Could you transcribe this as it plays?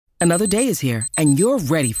Another day is here, and you're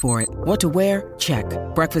ready for it. What to wear? Check.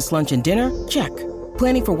 Breakfast, lunch, and dinner? Check.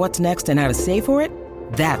 Planning for what's next and how to save for it?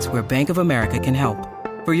 That's where Bank of America can help.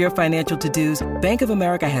 For your financial to-dos, Bank of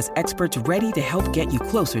America has experts ready to help get you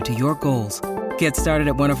closer to your goals. Get started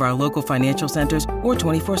at one of our local financial centers or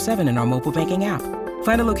 24/7 in our mobile banking app.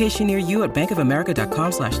 Find a location near you at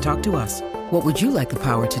bankofamerica.com/talktous. What would you like the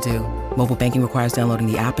power to do? Mobile banking requires downloading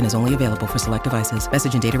the app and is only available for select devices.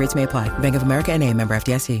 Message and data rates may apply. Bank of America N.A., member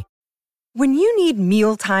FDIC. When you need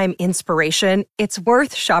mealtime inspiration, it's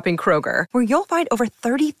worth shopping Kroger, where you'll find over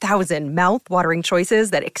 30,000 mouth-watering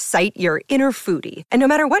choices that excite your inner foodie. And no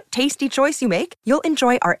matter what tasty choice you make, you'll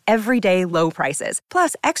enjoy our everyday low prices,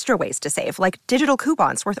 plus extra ways to save, like digital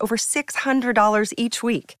coupons worth over $600 each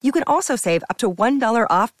week. You can also save up to $1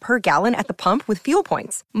 off per gallon at the pump with fuel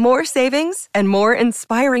points. More savings and more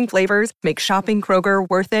inspiring flavors make shopping Kroger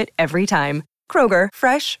worth it every time. Kroger,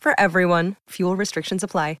 fresh for everyone. Fuel restrictions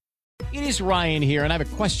apply. It is Ryan here, and I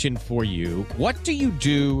have a question for you. What do you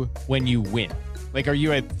do when you win? Like, are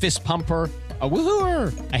you a fist pumper, a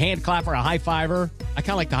woo-hooer, a hand clapper, a high-fiver? I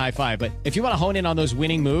kind of like the high-five, but if you want to hone in on those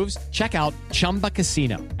winning moves, check out Chumba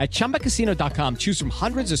Casino. At ChumbaCasino.com, choose from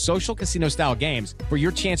hundreds of social casino-style games for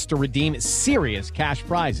your chance to redeem serious cash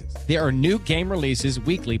prizes. There are new game releases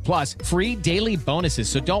weekly, plus free daily bonuses,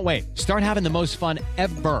 so don't wait. Start having the most fun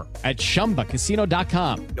ever at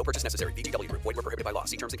ChumbaCasino.com. No purchase necessary. VGW Group. Void where prohibited by law.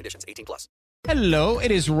 See terms and conditions. 18+. Hello,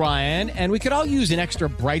 it is Ryan, and we could all use an extra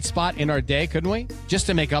bright spot in our day, couldn't we? Just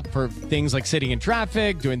to make up for things like sitting in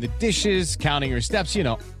traffic, doing the dishes, counting your steps, you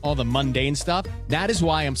know, all the mundane stuff. That is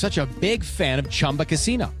why I'm such a big fan of Chumba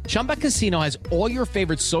Casino. Chumba Casino has all your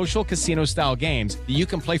favorite social casino-style games that you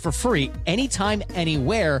can play for free anytime,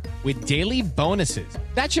 anywhere with daily bonuses.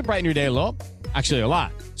 That should brighten your day a little. Actually, a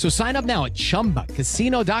lot. So sign up now at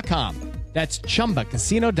ChumbaCasino.com. That's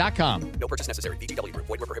ChumbaCasino.com. No purchase necessary. VGW Group.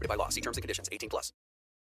 Void where prohibited by law. See terms and conditions. 18+.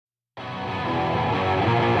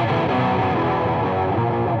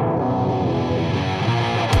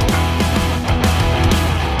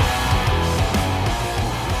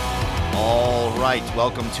 All right,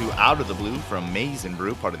 welcome to Out of the Blue from Maize and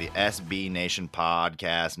Brew, part of the SB Nation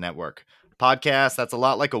Podcast Network. Podcast that's a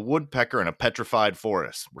lot like a woodpecker in a petrified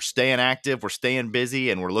forest. We're staying active, we're staying busy,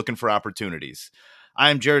 and we're looking for opportunities.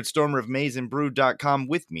 I'm Jared Stormer of MaizeandBrew.com.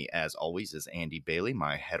 With me, as always, is Andy Bailey,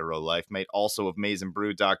 my hetero life mate, also of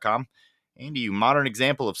MaizeandBrew.com. Andy, you modern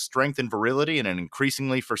example of strength and virility in an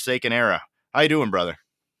increasingly forsaken era. How you doing, brother?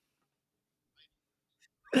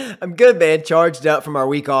 I'm good, man. Charged up from our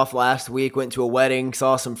week off last week. Went to a wedding,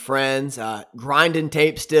 saw some friends, grinding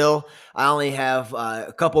tape still. I only have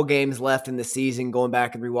a couple games left in the season, going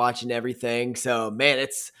back and rewatching everything. So, man,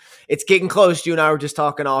 it's getting close. You and I were just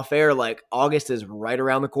talking off air, like August is right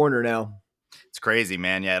around the corner now. It's crazy,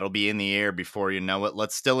 man. Yeah, it'll be in the air before you know it.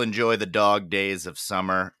 Let's still enjoy the dog days of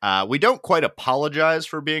summer. We don't quite apologize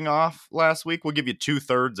for being off last week. We'll give you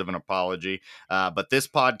 2/3 of an apology. But this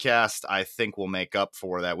podcast, I think, will make up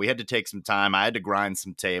for that. We had to take some time. I had to grind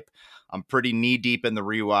some tape. I'm pretty knee-deep in the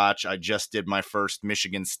rewatch. I just did my first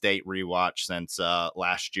Michigan State rewatch since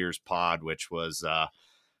last year's pod, which was I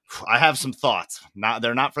have some thoughts.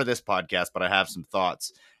 They're not for this podcast, but I have some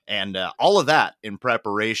thoughts. And all of that in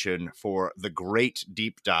preparation for the great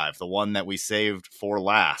deep dive, the one that we saved for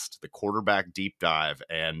last, the quarterback deep dive.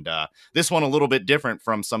 And this one a little bit different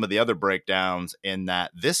from some of the other breakdowns in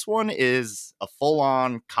that this one is a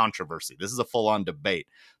full-on controversy. This is a full-on debate.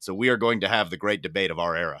 So we are going to have the great debate of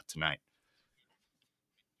our era tonight.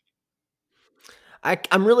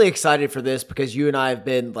 I'm really excited for this because you and I have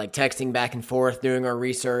been like texting back and forth, doing our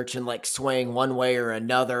research and like swaying one way or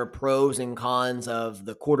another, pros and cons of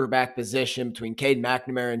the quarterback position between Cade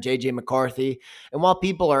McNamara and JJ McCarthy. And while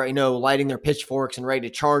people are, lighting their pitchforks and ready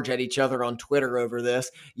to charge at each other on Twitter over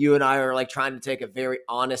this, you and I are like trying to take a very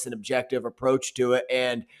honest and objective approach to it.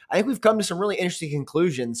 And I think we've come to some really interesting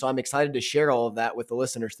conclusions. So I'm excited to share all of that with the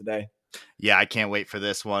listeners today. Yeah, I can't wait for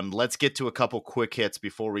this one. Let's get to a couple quick hits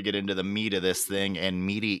before we get into the meat of this thing, and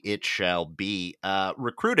meaty it shall be.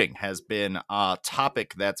 Recruiting has been a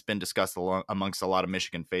topic that's been discussed amongst a lot of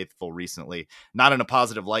Michigan faithful recently. Not in a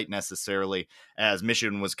positive light necessarily, as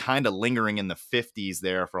Michigan was kind of lingering in the 50s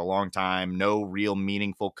there for a long time. No real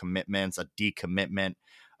meaningful commitments, a decommitment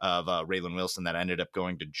of Raylan Wilson that ended up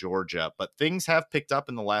going to Georgia. But things have picked up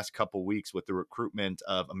in the last couple weeks with the recruitment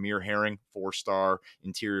of Amir Herring, 4-star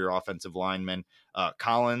interior offensive lineman.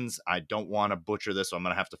 Collins, I don't want to butcher this, so I'm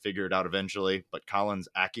going to have to figure it out eventually, but Collins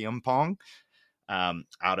Akiampong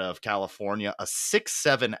out of California, a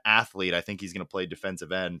 6'7" athlete. I think he's going to play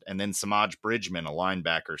defensive end. And then Samaj Bridgman, a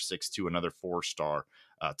linebacker, 6'2", another 4-star.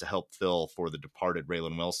 to help fill for the departed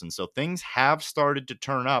Raylan Wilson. So things have started to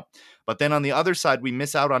turn up. But then on the other side, we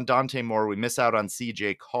miss out on Dante Moore. We miss out on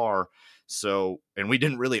CJ Carr. So, and we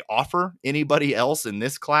didn't really offer anybody else in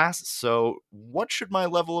this class. So what should my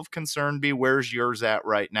level of concern be? Where's yours at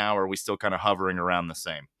right now? Or are we still kind of hovering around the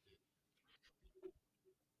same?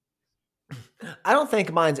 I don't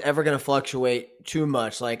think mine's ever going to fluctuate too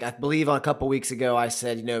much. Like I believe on a couple weeks ago, I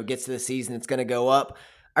said, gets to the season, it's going to go up.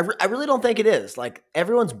 I really don't think it is. Like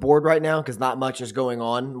everyone's bored right now because not much is going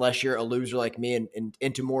on unless you're a loser like me and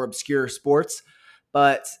into more obscure sports.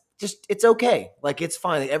 But just it's okay. Like it's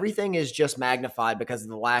fine. Like, everything is just magnified because of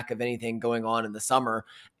the lack of anything going on in the summer.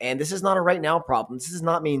 And this is not a right now problem. This does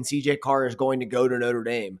not mean CJ Carr is going to go to Notre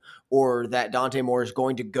Dame or that Dante Moore is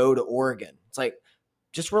going to go to Oregon. It's like,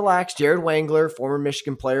 just relax. Jared Wangler, former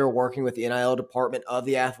Michigan player working with the NIL department of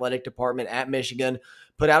the athletic department at Michigan,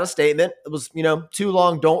 put out a statement. It was, too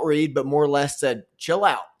long, don't read, but more or less said, chill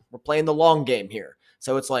out. We're playing the long game here.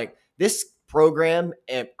 So it's like this program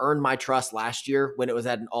earned my trust last year when it was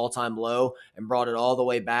at an all-time low and brought it all the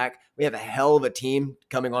way back. We have a hell of a team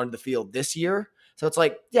coming onto the field this year. So it's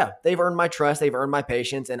like, yeah, they've earned my trust. They've earned my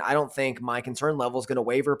patience. And I don't think my concern level is going to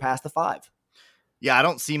waver past the 5. Yeah, I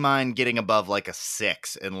don't see mine getting above like a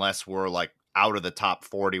 6 unless we're like out of the top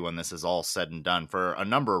 40 when this is all said and done for a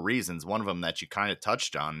number of reasons. One of them that you kind of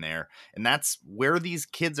touched on there, and that's where these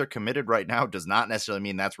kids are committed right now does not necessarily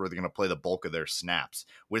mean that's where they're going to play the bulk of their snaps.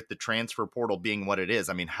 With the transfer portal being what it is,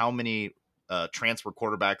 I mean, how many transfer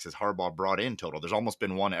quarterbacks has Harbaugh brought in total? There's almost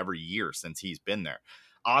been one every year since he's been there.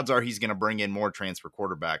 Odds are he's going to bring in more transfer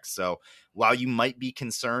quarterbacks. So while you might be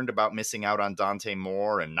concerned about missing out on Dante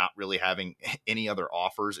Moore and not really having any other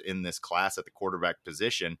offers in this class at the quarterback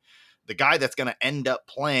position, the guy that's going to end up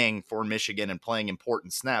playing for Michigan and playing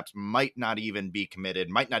important snaps might not even be committed,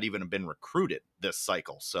 might not even have been recruited this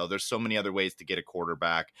cycle. So there's so many other ways to get a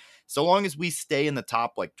quarterback. So long as we stay in the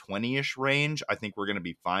top like 20-ish range, I think we're going to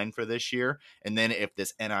be fine for this year. And then if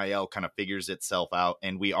this NIL kind of figures itself out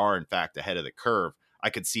and we are in fact ahead of the curve, I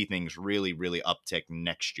could see things really, really uptick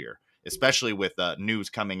next year, especially with news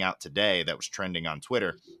coming out today that was trending on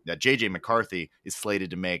Twitter that J.J. McCarthy is slated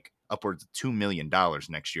to make upwards of $2 million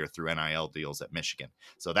next year through NIL deals at Michigan.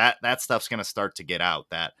 So that stuff's going to start to get out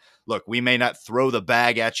that, look, we may not throw the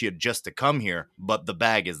bag at you just to come here, but the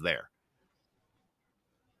bag is there.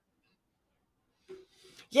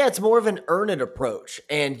 Yeah, it's more of an earn it approach.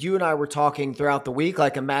 And you and I were talking throughout the week,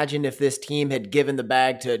 like imagine if this team had given the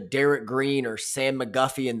bag to Derek Green or Sam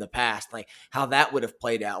McGuffey in the past, like how that would have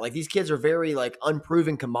played out. Like these kids are very like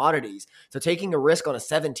unproven commodities. So taking a risk on a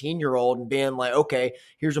 17-year-old and being like, okay,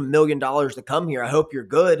 here's $1 million to come here. I hope you're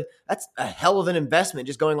good. That's a hell of an investment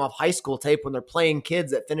just going off high school tape when they're playing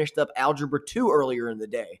kids that finished up Algebra 2 earlier in the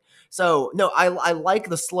day. So no, I like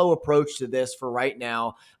the slow approach to this for right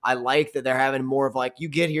now. I like that they're having more of like, you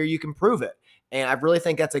get here, you can prove it. And I really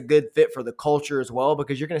think that's a good fit for the culture as well,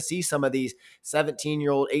 because you're going to see some of these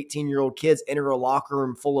 17-year-old, 18-year-old kids enter a locker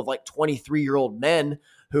room full of like 23-year-old men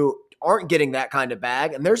who aren't getting that kind of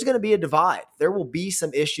bag. And there's going to be a divide. There will be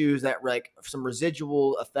some issues that like some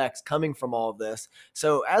residual effects coming from all of this.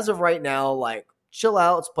 So as of right now, like chill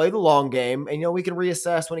out, let's play the long game. And, we can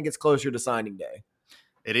reassess when it gets closer to signing day.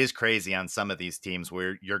 It is crazy on some of these teams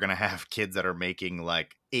where you're going to have kids that are making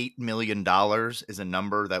like $8 million is a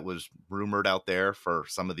number that was rumored out there for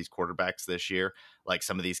some of these quarterbacks this year. Like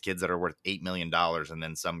some of these kids that are worth $8 million and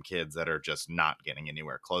then some kids that are just not getting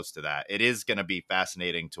anywhere close to that. It is going to be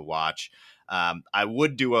fascinating to watch. I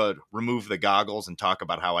would do a remove the goggles and talk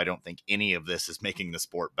about how I don't think any of this is making the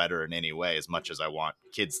sport better in any way as much as I want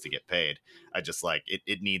kids to get paid. I just like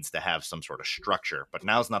it needs to have some sort of structure, but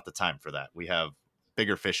now's not the time for that. We have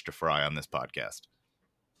bigger fish to fry on this podcast.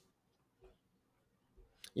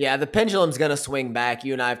 Yeah, the pendulum's going to swing back.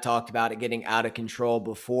 You and I have talked about it getting out of control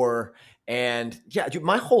before. And yeah, dude,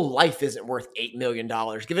 my whole life isn't worth $8 million.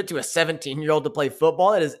 Give it to a 17-year-old to play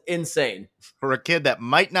football. That is insane. For a kid that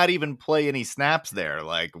might not even play any snaps there.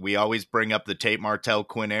 Like we always bring up the Tate Martell,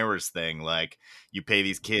 Quinn Ewers thing. Like you pay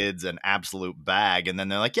these kids an absolute bag and then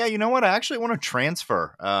they're like, yeah, you know what? I actually want to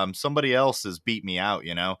transfer. Somebody else has beat me out,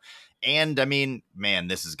 And I mean, man,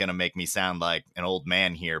 this is going to make me sound like an old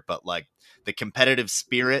man here, but like the competitive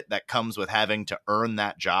spirit that comes with having to earn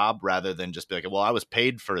that job rather than just be like, well, I was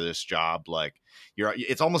paid for this job. Like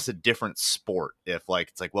it's almost a different sport. If like,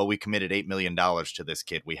 it's like, well, we committed $8 million to this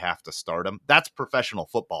kid. We have to start him. That's professional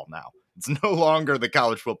football now. It's no longer the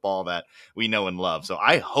college football that we know and love. So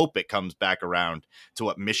I hope it comes back around to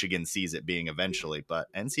what Michigan sees it being eventually, but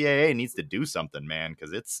NCAA needs to do something, man.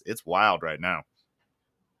 Cause it's wild right now.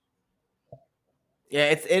 Yeah,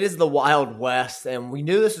 it is the Wild West, and we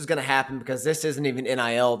knew this was going to happen because this isn't even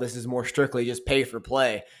NIL. This is more strictly just pay for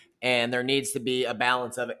play, and there needs to be a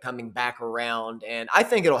balance of it coming back around. And I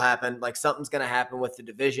think it'll happen. Like something's going to happen with the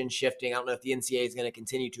division shifting. I don't know if the NCAA is going to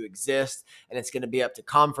continue to exist, and it's going to be up to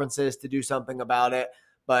conferences to do something about it.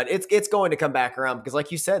 But it's going to come back around because, like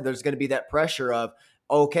you said, there's going to be that pressure of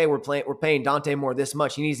okay, we're paying Dante Moore this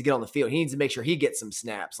much. He needs to get on the field. He needs to make sure he gets some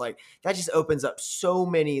snaps. Like that just opens up so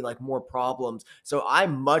many like more problems. So I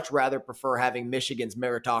much rather prefer having Michigan's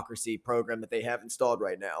meritocracy program that they have installed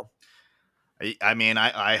right now. I mean,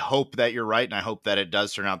 I hope that you're right, and I hope that it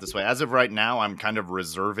does turn out this way. As of right now, I'm kind of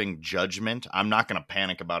reserving judgment. I'm not going to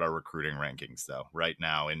panic about our recruiting rankings, though, right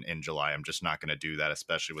now in July. I'm just not going to do that,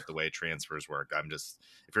 especially with the way transfers work.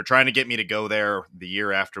 If you're trying to get me to go there the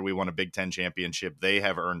year after we won a Big Ten championship, they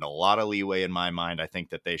have earned a lot of leeway in my mind. I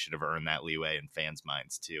think that they should have earned that leeway in fans'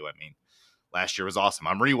 minds, too. I mean, last year was awesome.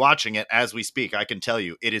 I'm rewatching it as we speak. I can tell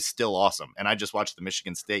you it is still awesome. And I just watched the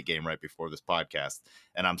Michigan State game right before this podcast,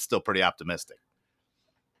 and I'm still pretty optimistic.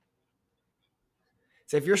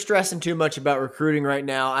 So if you're stressing too much about recruiting right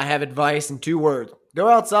now, I have advice in 2 words. Go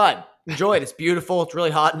outside. Enjoy it. It's beautiful. It's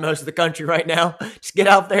really hot in most of the country right now. Just get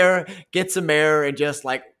out there, get some air, and just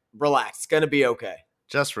like relax. It's going to be okay.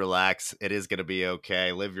 Just relax. It is going to be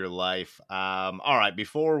okay. Live your life. All right.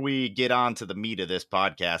 Before we get on to the meat of this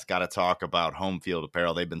podcast, got to talk about Home Field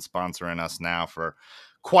Apparel. They've been sponsoring us now for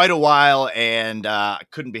quite a while, and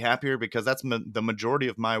couldn't be happier because that's the majority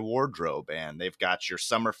of my wardrobe. And they've got your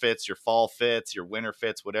summer fits, your fall fits, your winter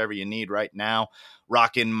fits, whatever you need right now.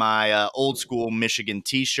 Rocking my old school Michigan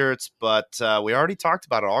t-shirts, but we already talked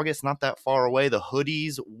about it. August, not that far away. The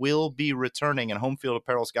hoodies will be returning, and Home Field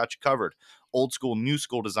Apparel's got you covered. Old school, new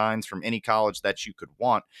school designs from any college that you could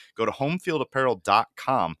want. Go to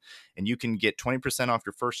homefieldapparel.com and you can get 20% off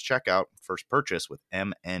your first purchase with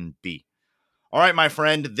MNB. All right, my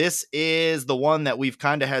friend, this is the one that we've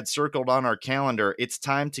kind of had circled on our calendar. It's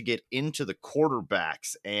time to get into the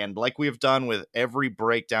quarterbacks. And like we have done with every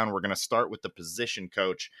breakdown, we're going to start with the position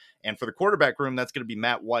coach. And for the quarterback room, that's going to be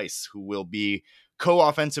Matt Weiss, who will be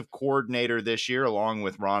co-offensive coordinator this year, along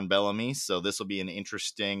with Ron Bellamy. So this will be an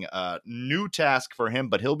interesting new task for him,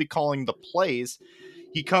 but he'll be calling the plays.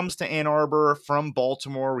 He comes to Ann Arbor from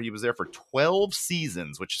Baltimore, where he was there for 12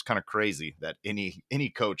 seasons, which is kind of crazy that any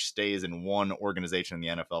coach stays in one organization in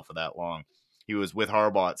the NFL for that long. He was with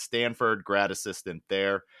Harbaugh at Stanford, grad assistant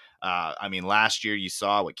there. Last year you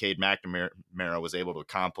saw what Cade McNamara was able to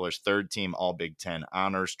accomplish. 3rd team All Big Ten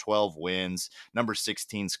honors, 12 wins, number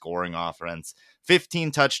 16 scoring offense,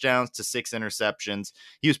 15 touchdowns to 6 interceptions.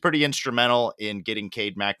 He was pretty instrumental in getting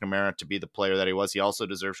Cade McNamara to be the player that he was. He also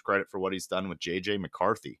deserves credit for what he's done with J.J.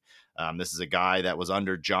 McCarthy. This is a guy that was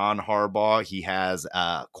under John Harbaugh. He has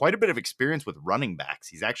quite a bit of experience with running backs.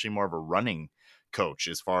 He's actually more of a running coach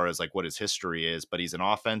as far as like what his history is, but he's an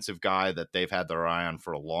offensive guy that they've had their eye on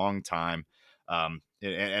for a long time.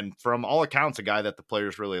 And from all accounts, a guy that the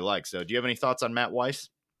players really like. So do you have any thoughts on Matt Weiss?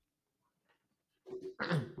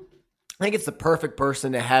 I think it's the perfect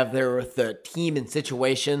person to have there with the team and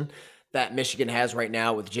situation that Michigan has right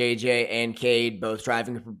now with JJ and Cade both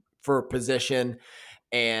driving for position.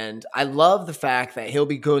 And I love the fact that he'll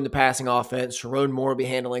be going the passing offense. Sharon Moore will be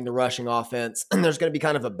handling the rushing offense. And there's going to be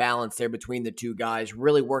kind of a balance there between the two guys,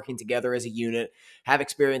 really working together as a unit, have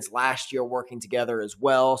experience last year working together as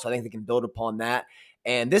well. So I think they can build upon that.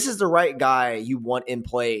 And this is the right guy you want in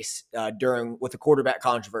place with the quarterback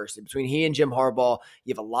controversy. Between he and Jim Harbaugh,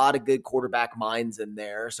 you have a lot of good quarterback minds in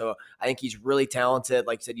there. So I think he's really talented.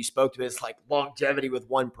 Like you said, you spoke to his like longevity with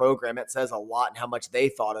one program. It says a lot in how much they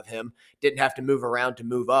thought of him. Didn't have to move around to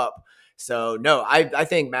move up. So no, I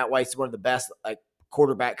think Matt Weiss is one of the best like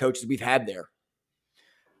quarterback coaches we've had there.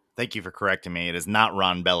 Thank you for correcting me. It is not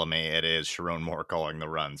Ron Bellamy. It is Sharon Moore calling the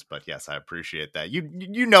runs. But yes, I appreciate that.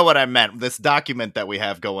 You know what I meant. This document that we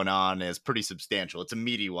have going on is pretty substantial. It's a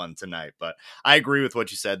meaty one tonight. But I agree with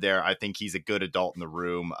what you said there. I think he's a good adult in the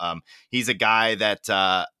room. He's a guy that,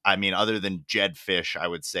 other than Jedd Fisch, I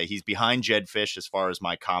would say he's behind Jedd Fisch as far as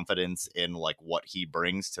my confidence in like what he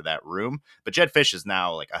brings to that room. But Jedd Fisch is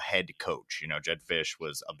now like a head coach. You know, Jedd Fisch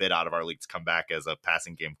was a bit out of our league to come back as a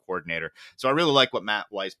passing game coordinator. So I really like what Matt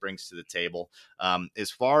Weiss brings to the table. As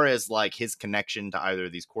far as like his connection to either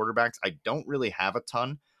of these quarterbacks, I don't really have a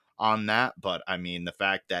ton on that, but I mean, the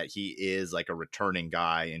fact that he is like a returning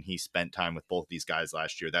guy and he spent time with both these guys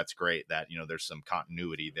last year, that's great that, you know, there's some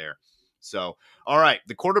continuity there. So, all right,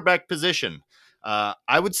 the quarterback position.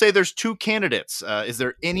 I would say there's 2 candidates. Is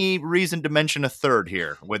there any reason to mention a third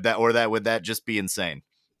here? Would that just be insane?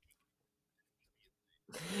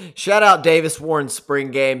 Shout out Davis Warren's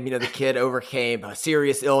spring game. The kid overcame a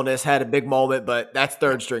serious illness, had a big moment, but that's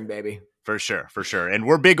third string, baby. For sure, for sure. And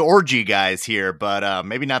we're big orgy guys here, but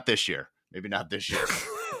maybe not this year. Maybe not this year.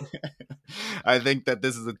 I think that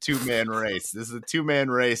this is a two-man race. This is a two-man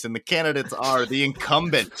race, and the candidates are the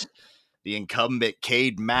incumbent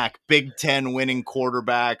Cade Mack, Big Ten winning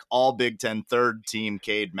quarterback, all Big Ten third team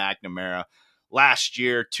Cade McNamara. Last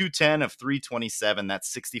year, 210 of 327.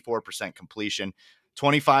 That's 64% completion.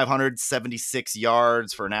 2,576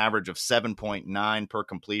 yards for an average of 7.9 per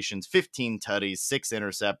completions, 15 tutties, 6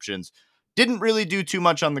 interceptions. Didn't really do too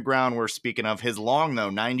much on the ground. We're speaking of his long, though,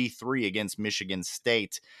 93 against Michigan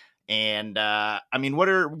State. And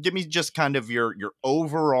give me just kind of your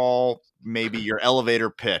overall, maybe your elevator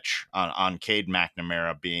pitch on Cade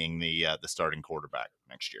McNamara being the starting quarterback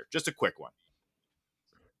next year. Just a quick one.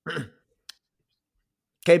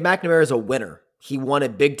 Cade McNamara is a winner. He won a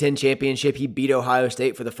Big Ten championship. He beat Ohio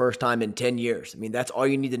State for the first time in 10 years. I mean, that's all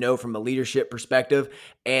you need to know from a leadership perspective.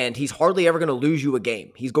 And he's hardly ever going to lose you a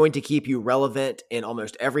game. He's going to keep you relevant in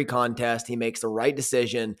almost every contest. He makes the right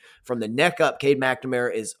decision. From the neck up, Cade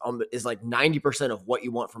McNamara is like 90% of what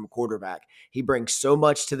you want from a quarterback. He brings so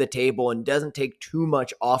much to the table and doesn't take too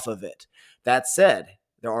much off of it. That said,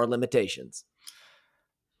 there are limitations.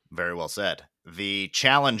 Very well said. The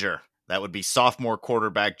challenger. That would be sophomore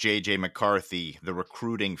quarterback J.J. McCarthy, the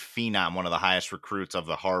recruiting phenom, one of the highest recruits of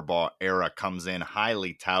the Harbaugh era, comes in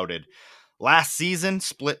highly touted. Last season,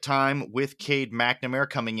 split time with Cade McNamara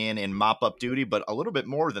coming in mop-up duty, but a little bit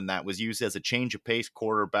more than that, was used as a change-of-pace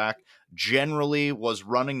quarterback. Generally was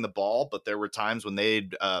running the ball, but there were times when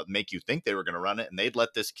they'd make you think they were going to run it, and they'd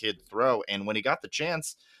let this kid throw. And when he got the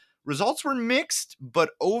chance, results were mixed, but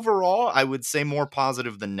overall, I would say more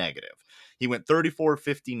positive than negative. He went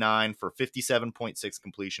 34-59 for 57.6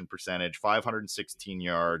 completion percentage, 516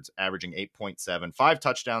 yards, averaging 8.7, 5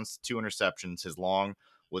 touchdowns, 2 interceptions. His long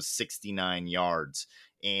was 69 yards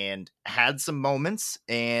and had some moments.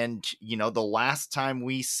 And, the last time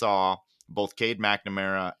we saw both Cade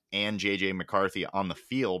McNamara and J.J. McCarthy on the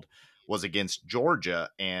field was against Georgia.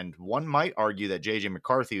 And one might argue that J.J.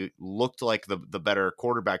 McCarthy looked like the better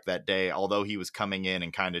quarterback that day, although he was coming in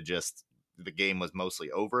and kind of just the game was mostly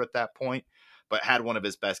over at that point, but had one of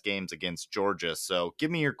his best games against Georgia. So give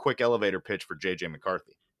me your quick elevator pitch for J.J.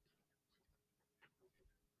 McCarthy.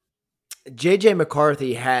 J.J.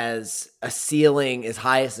 McCarthy has a ceiling as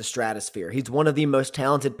high as the stratosphere. He's one of the most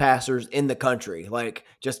talented passers in the country, like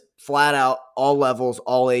just flat out, all levels,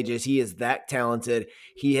 all ages. He is that talented.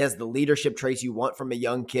 He has the leadership traits you want from a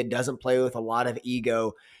young kid, doesn't play with a lot of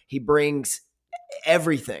ego. He brings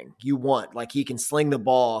everything you want. Like, he can sling the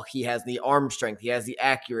ball. He has the arm strength. He has the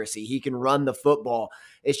accuracy. He can run the football.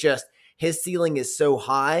 It's just his ceiling is so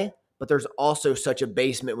high, but there's also such a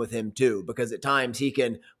basement with him too, because at times he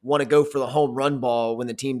can want to go for the home run ball when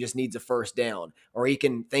the team just needs a first down, or he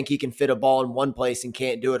can think he can fit a ball in one place and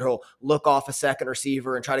can't do it. He'll look off a second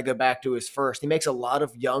receiver and try to go back to his first. He makes a lot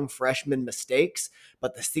of young freshman mistakes,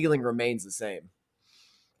 but the ceiling remains the same.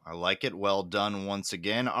 I like it. Well done once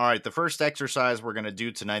again. All right, the first exercise we're going to do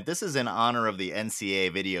tonight, this is in honor of the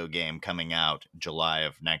NCAA video game coming out July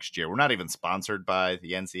of next year. We're not even sponsored by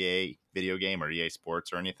the NCAA video game or EA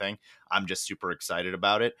Sports or anything. I'm just super excited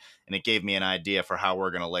about it, and it gave me an idea for how we're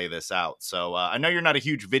going to lay this out. So I know you're not a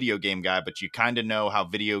huge video game guy, but you kind of know how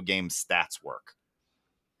video game stats work.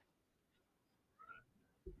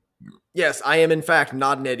 Yes, I am in fact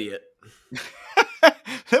not an idiot.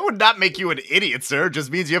 That would not make you an idiot, sir. It just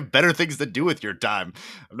means you have better things to do with your time.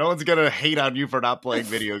 No one's going to hate on you for not playing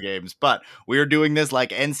video games. But we are doing this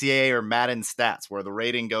like NCAA or Madden stats, where the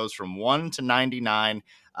rating goes from 1 to 99.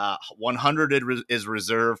 100 is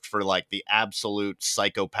reserved for like the absolute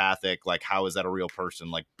psychopathic, like how is that a real person?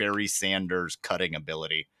 Like Barry Sanders' cutting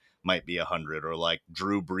ability might be 100, or like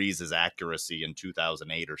Drew Brees' accuracy in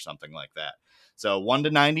 2008 or something like that. So 1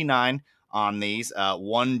 to 99. On these,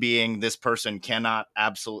 one being this person cannot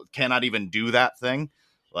even do that thing.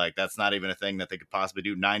 Like, that's not even a thing that they could possibly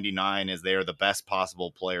do. 99 is they're the best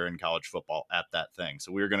possible player in college football at that thing.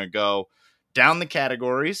 So we're going to go down the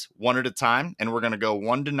categories one at a time, and we're going to go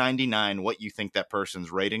 1 to 99, what you think that person's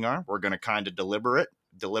rating are. We're going to kind of deliberate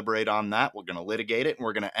on that. We're going to litigate it, and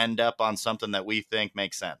we're going to end up on something that we think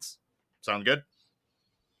makes sense. Sound good?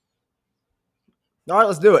 All right,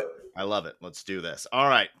 let's do it. I love it. Let's do this. All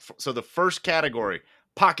right. So the first category,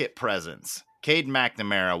 pocket presence. Cade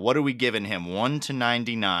McNamara, what are we giving him? 1 to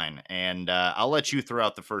 99. And I'll let you throw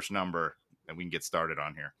out the first number and we can get started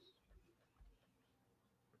on here.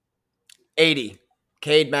 80.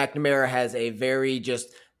 Cade McNamara has a very just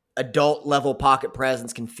adult level pocket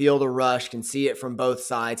presence, can feel the rush, can see it from both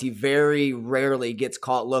sides. He very rarely gets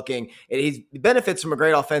caught looking. He benefits from a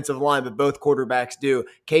great offensive line, but both quarterbacks do.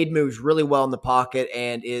 Cade moves really well in the pocket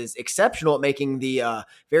and is exceptional at making the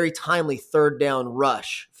very timely third down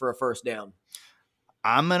rush for a first down.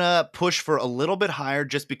 I'm going to push for a little bit higher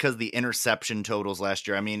just because the interception totals last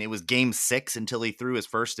year. I mean, it was game 6 until he threw his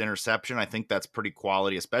first interception. I think that's pretty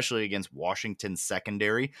quality, especially against Washington's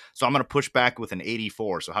secondary. So I'm going to push back with an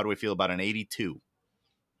 84. So how do we feel about an 82?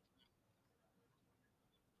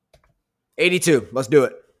 82. Let's do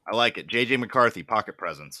it. I like it. JJ McCarthy, pocket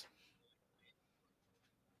presence.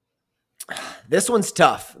 This one's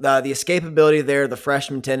tough. The escapability there, the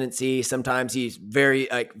freshman tendency. Sometimes he's very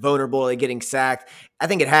vulnerable to getting sacked. I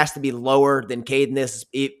think it has to be lower than Caden this,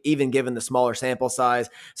 even given the smaller sample size.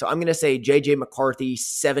 So I'm going to say JJ McCarthy,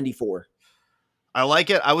 74. I like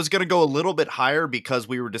it. I was going to go a little bit higher because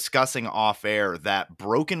we were discussing off air that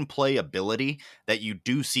broken play ability that you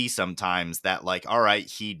do see sometimes that like, all right,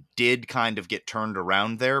 he did kind of get turned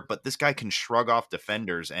around there, but this guy can shrug off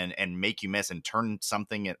defenders and make you miss and turn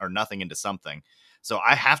something or nothing into something. So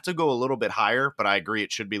I have to go a little bit higher, but I agree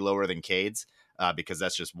it should be lower than Cade's because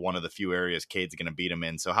that's just one of the few areas Cade's going to beat him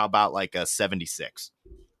in. So how about like a 76?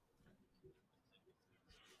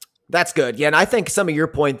 That's good. Yeah, and I think some of your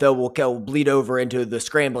point, though, will bleed over into the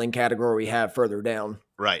scrambling category we have further down.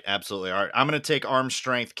 Right, absolutely. All right, I'm going to take arm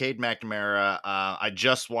strength. Cade McNamara, I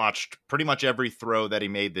just watched pretty much every throw that he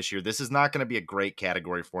made this year. This is not going to be a great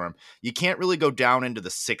category for him. You can't really go down into the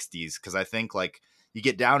 60s because I think like you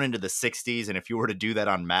get down into the 60s, and if you were to do that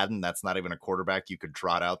on Madden, that's not even a quarterback you could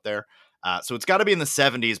trot out there. So it's got to be in the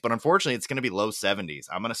 70s, but unfortunately, it's going to be low 70s.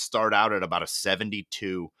 I'm going to start out at about a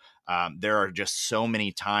 72. There are just so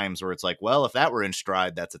many times where it's like, well, if that were in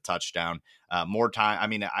stride, that's a touchdown. More time. I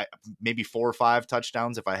mean, maybe 4 or 5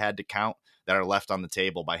 touchdowns if I had to count that are left on the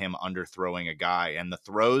table by him underthrowing a guy. And the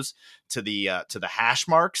throws to the hash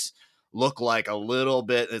marks look like a little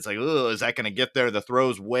bit. It's like, oh, is that going to get there? The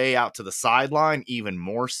throws way out to the sideline, even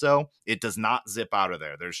more so. It does not zip out of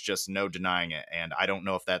there. There's just no denying it. And I don't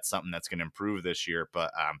know if that's something that's going to improve this year,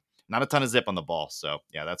 but not a ton of zip on the ball. So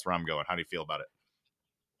yeah, that's where I'm going. How do you feel about it?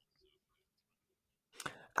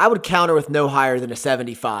 I would counter with no higher than a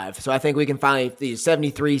 75. So I think we can find these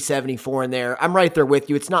 73, 74 in there. I'm right there with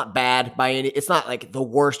you. It's not bad by any, it's not like the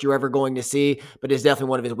worst you're ever going to see, but it's definitely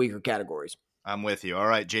one of his weaker categories. I'm with you. All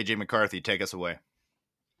right, JJ McCarthy, take us away.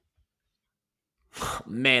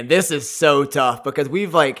 Man, this is so tough because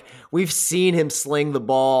we've seen him sling the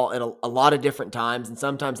ball in a lot of different times, and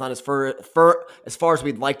sometimes not as far as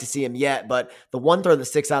we'd like to see him yet. But the one throw that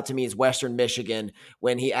sticks out to me is Western Michigan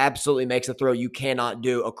when he absolutely makes a throw you cannot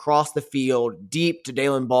do across the field, deep to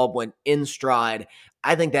Dalen Baldwin in stride.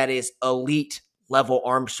 I think that is elite level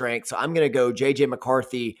arm strength. So I'm going to go JJ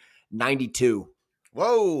McCarthy, 92.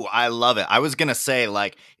 Whoa, I love it. I was going to say,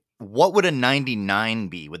 like, what would a 99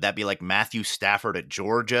 be? Would that be like Matthew Stafford at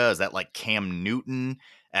Georgia? Is that like Cam Newton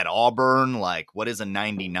at Auburn? Like, what does a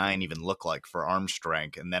 99 even look like for arm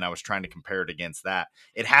strength? And then I was trying to compare it against that.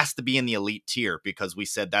 It has to be in the elite tier because we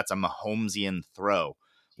said that's a Mahomesian throw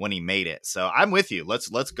when he made it. So I'm with you. Let's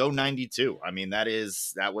go 92. I mean, that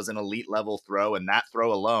was an elite level throw, and that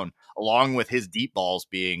throw alone, along with his deep balls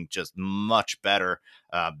being just much better,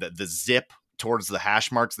 the zip towards the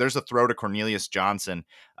hash marks. There's a throw to Cornelius Johnson.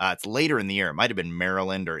 It's later in the year. It might have been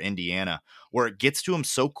Maryland or Indiana, where it gets to him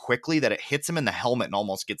so quickly that it hits him in the helmet and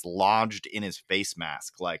almost gets lodged in his face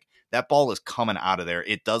mask. Like, that ball is coming out of there.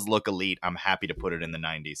 It does look elite. I'm happy to put it in the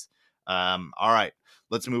 90s. All right,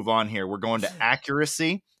 let's move on here. We're going to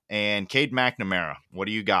accuracy and Cade McNamara. What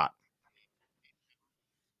do you got?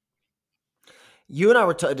 You and I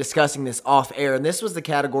were discussing this off air, and this was the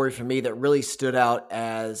category for me that really stood out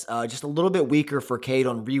as just a little bit weaker for Cade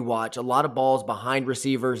on rewatch. A lot of balls behind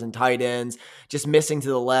receivers and tight ends, just missing to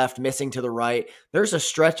the left, missing to the right. There's a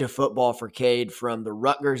stretch of football for Cade from the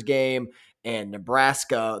Rutgers game and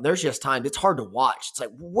Nebraska. There's just times it's hard to watch. It's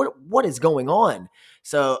like, what is going on?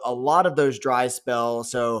 So a lot of those dry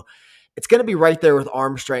spells. So it's going to be right there with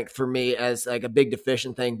arm strength for me as like a big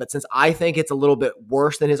deficient thing. But since I think it's a little bit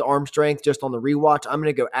worse than his arm strength just on the rewatch, I'm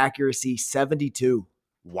going to go accuracy 72.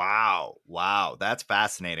 Wow. That's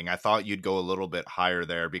fascinating. I thought you'd go a little bit higher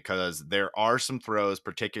there because there are some throws,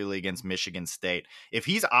 particularly against Michigan State. If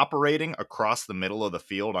he's operating across the middle of the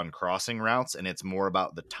field on crossing routes and it's more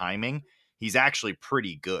about the timing, he's actually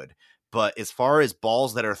pretty good. But as far as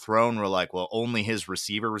balls that are thrown, we're like, well, only his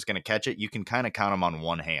receiver was going to catch it. You can kind of count them on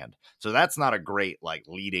one hand. So that's not a great like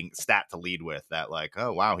leading stat to lead with that. Like,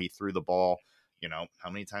 oh, wow, he threw the ball. You know, how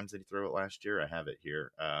many times did he throw it last year? I have it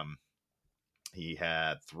here. He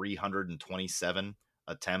had 327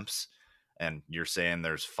 attempts, and you're saying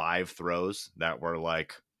there's 5 throws that were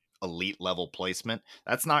like elite level placement.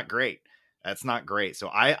 That's not great. That's not great. So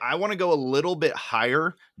I want to go a little bit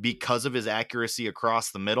higher because of his accuracy across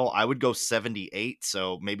the middle. I would go 78.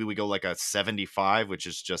 So maybe we go like a 75, which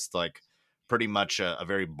is just like pretty much a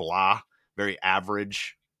very blah, very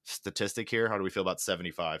average statistic here. How do we feel about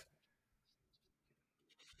 75?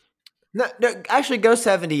 No, actually go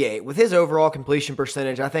 78. With his overall completion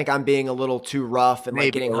percentage, I think I'm being a little too rough and like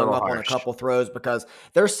Maybe getting a hung little up on a harsh. couple throws because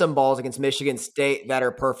there's some balls against Michigan State that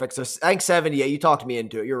are perfect. So I think 78, you talked me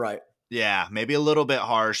into it. You're right. Yeah, maybe a little bit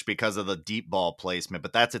harsh because of the deep ball placement,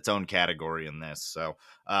 but that's its own category in this. So,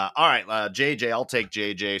 all right, JJ, I'll take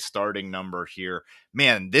JJ starting number here.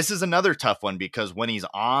 Man, this is another tough one because when he's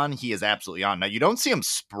on, he is absolutely on. Now, you don't see him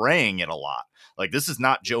spraying it a lot. Like, this is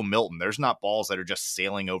not Joe Milton. There's not balls that are just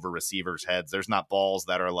sailing over receivers' heads. There's not balls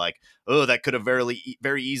that are like, oh, that could have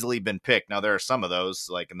very easily been picked. Now, there are some of those,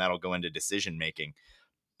 like, and that'll go into decision making.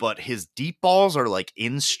 But his deep balls are like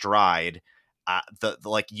in stride. The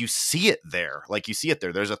like you see it there,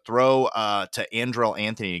 There's a throw to Andrell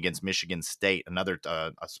Anthony against Michigan State, another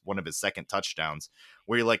one of his second touchdowns,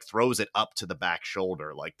 where he like throws it up to the back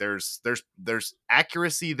shoulder. Like there's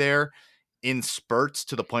accuracy there in spurts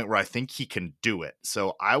to the point where I think he can do it.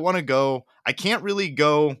 So I want to go. I can't really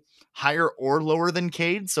go higher or lower than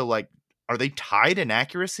Cade. So like, are they tied in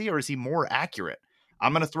accuracy, or is he more accurate?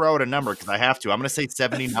 I'm going to throw out a number because I have to. I'm going to say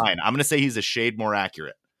 79. I'm going to say he's a shade more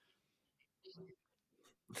accurate.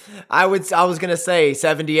 I was going to say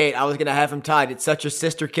 78. I was going to have him tied. It's such a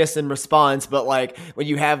sister kissing response, but like when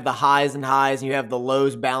you have the highs and you have the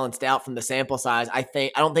lows balanced out from the sample size, I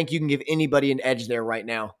don't think you can give anybody an edge there right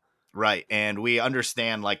now. Right. And we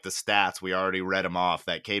understand like the stats. We already read them off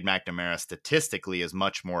that Cade McNamara statistically is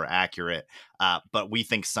much more accurate. But we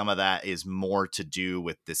think some of that is more to do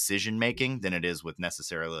with decision making than it is with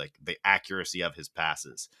necessarily like the accuracy of his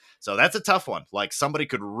passes. So that's a tough one. Like somebody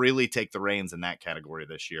could really take the reins in that category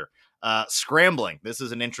this year. Scrambling. This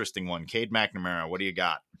is an interesting one. Cade McNamara, what do you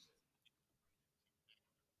got?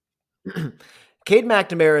 Cade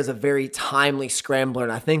McNamara is a very timely scrambler,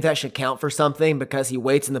 and I think that should count for something because he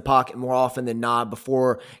waits in the pocket more often than not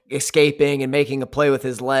before escaping and making a play with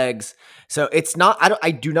his legs. So it's not. I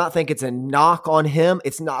do not think it's a knock on him.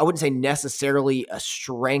 It's not. I wouldn't say necessarily a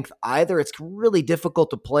strength either. It's really difficult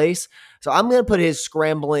to place. So I'm going to put his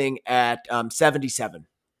scrambling at 77.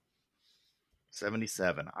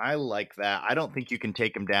 77. I like that. I don't think you can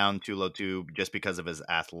take him down too low too just because of his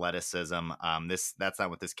athleticism. That's not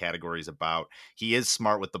what this category is about. He is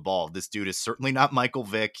smart with the ball. This dude is certainly not Michael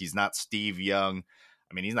Vick. He's not Steve Young.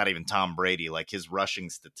 I mean, he's not even Tom Brady. Like his rushing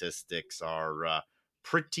statistics are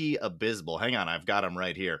pretty abysmal. Hang on, I've got him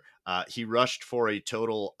right here. He rushed for a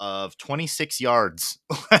total of 26 yards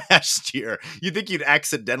last year. You think you'd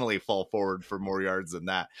accidentally fall forward for more yards than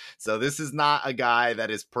that. So this is not a guy that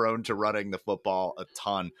is prone to running the football a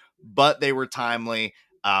ton, but they were timely.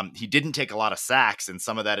 He didn't take a lot of sacks, and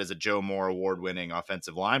some of that is a Joe Moore award-winning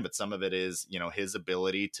offensive line, but some of it is, his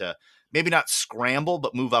ability to maybe not scramble,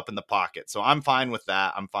 but move up in the pocket. So I'm fine with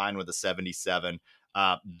that. I'm fine with the 77.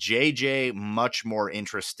 JJ, much more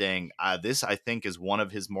interesting. This, I think, is one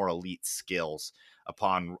of his more elite skills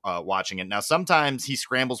upon watching it. Now, sometimes he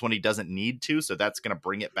scrambles when he doesn't need to, so that's going to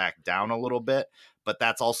bring it back down a little bit. But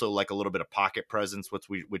that's also like a little bit of pocket presence, which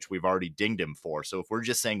we've already dinged him for. So if we're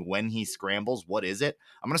just saying when he scrambles, what is it?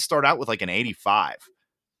 I'm going to start out with like an 85.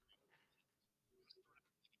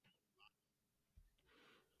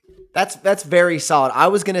 That's very solid. I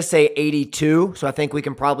was going to say 82, so I think we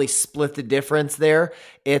can probably split the difference there.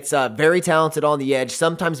 It's very talented on the edge.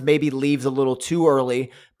 Sometimes maybe leaves a little too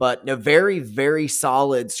early, but a very, very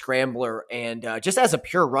solid scrambler. And just as a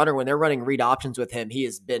pure runner, when they're running read options with him, he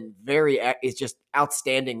has been is just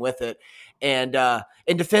outstanding with it. And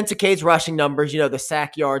in defense of Cade's rushing numbers, the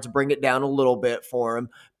sack yards bring it down a little bit for him.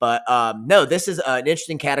 But no, this is an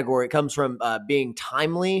interesting category. It comes from being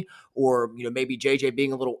timely or, maybe JJ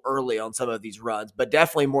being a little early on some of these runs, but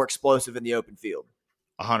definitely more explosive in the open field.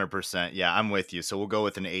 100%. Yeah, I'm with you. So we'll go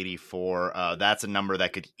with an 84. That's a number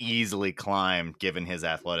that could easily climb given his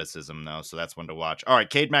athleticism, though. So that's one to watch. All right,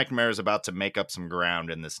 Cade McNamara is about to make up some ground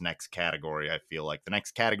in this next category, I feel like. The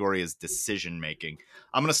next category is decision making.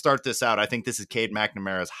 I'm going to start this out. I think this is Cade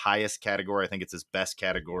McNamara's highest category. I think it's his best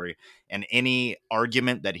category. And any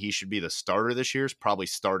argument that he should be the starter this year is probably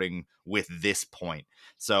starting with this point.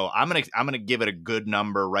 So I'm gonna give it a good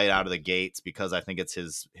number right out of the gates because I think it's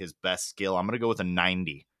his best skill. I'm gonna go with a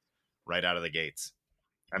 90 right out of the gates.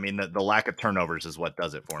 I mean, the lack of turnovers is what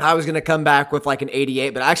does it for him. I was gonna come back with like an 88,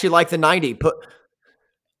 but I actually like the 90. Put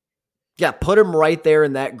him right there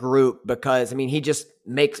in that group because, he just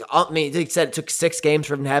He said it took 6 games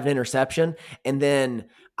for him to have an interception. And then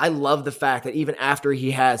I love the fact that even after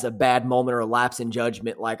he has a bad moment or a lapse in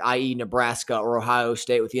judgment, like i.e. Nebraska or Ohio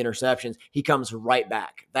State with the interceptions, he comes right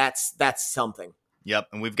back. That's something. Yep,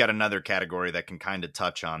 and we've got another category that can kind of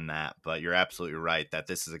touch on that, but you're absolutely right that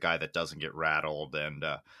this is a guy that doesn't get rattled, and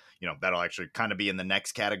that'll actually kind of be in the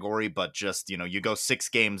next category, but just, you go 6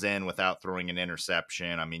 games in without throwing an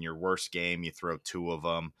interception. I mean, your worst game, you throw 2 of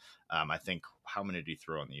them. I think, how many did he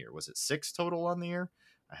throw on the year? Was it 6 total on the year?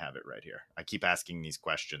 I have it right here. I keep asking these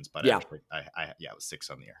questions, but yeah, actually, it was 6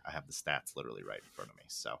 on the year. I have the stats literally right in front of me.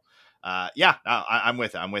 So, I'm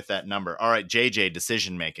with it. I'm with that number. All right, JJ,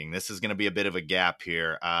 decision making. This is going to be a bit of a gap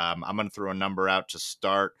here. I'm going to throw a number out to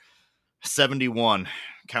start. 71.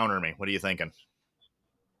 Counter me. What are you thinking?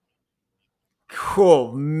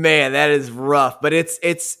 Oh man, that is rough. But it's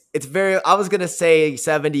very. I was gonna say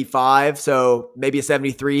 75, so maybe a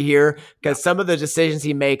 73 here, because some of the decisions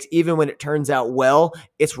he makes, even when it turns out well,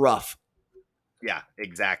 it's rough. Yeah,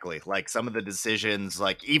 exactly. Like some of the decisions,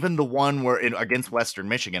 like even the one where against Western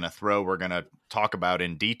Michigan, a throw we're going to talk about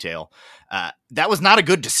in detail, that was not a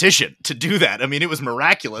good decision to do that. I mean, it was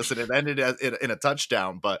miraculous and it ended in a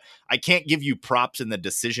touchdown, but I can't give you props in the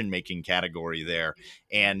decision-making category there.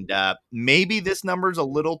 And maybe this number's a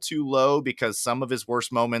little too low because some of his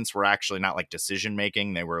worst moments were actually not like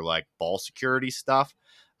decision-making. They were like ball security stuff.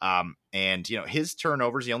 And his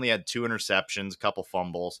turnovers, he only had 2 interceptions, a couple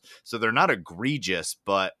fumbles. So they're not egregious,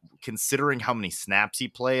 but considering how many snaps he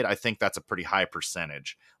played, I think that's a pretty high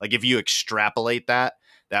percentage. Like if you extrapolate that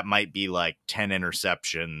might be like 10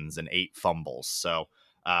 interceptions and 8 fumbles. So,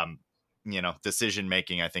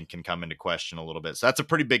 decision-making, I think, can come into question a little bit. So that's a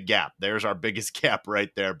pretty big gap. There's our biggest gap right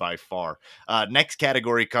there by far. Next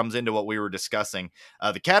category comes into what we were discussing.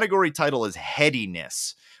 The category title is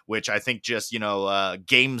headiness, which I think just,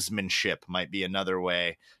 gamesmanship might be another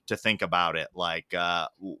way to think about it. Like,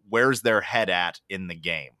 where's their head at in the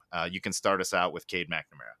game? You can start us out with Cade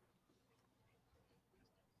McNamara.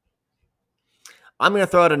 I'm going to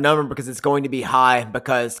throw out a number because it's going to be high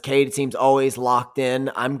because Cade seems always locked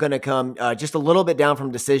in. I'm going to come just a little bit down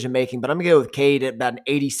from decision making, but I'm going to go with Cade at about an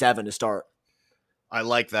 87 to start. I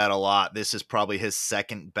like that a lot. This is probably his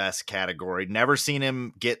second best category. Never seen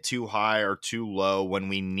him get too high or too low. When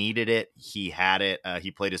we needed it, he had it.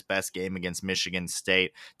 He played his best game against Michigan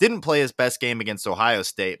State. Didn't play his best game against Ohio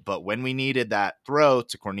State, but when we needed that throw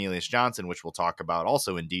to Cornelius Johnson, which we'll talk about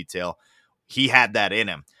also in detail, he had that in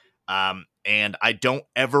him. And I don't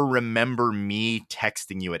ever remember me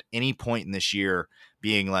texting you at any point in this year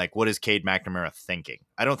being like, what is Cade McNamara thinking?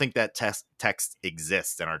 I don't think that text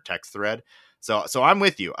exists in our text thread. So I'm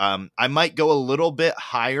with you. I might go a little bit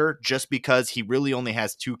higher just because he really only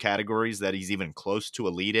has 2 categories that he's even close to a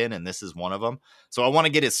lead in, and this is one of them. So I want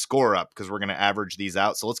to get his score up because we're going to average these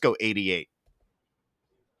out. So let's go 88.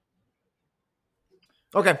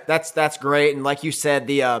 Okay, that's great, and like you said,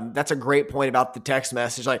 that's a great point about the text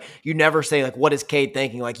message. Like you never say like, "What is Cade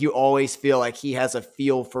thinking?" Like you always feel like he has a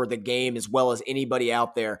feel for the game as well as anybody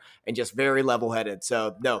out there, and just very level-headed.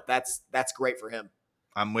 So no, that's great for him.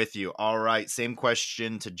 I'm with you. All right, same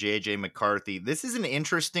question to JJ McCarthy. This is an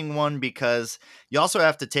interesting one because you also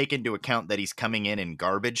have to take into account that he's coming in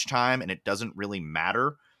garbage time, and it doesn't really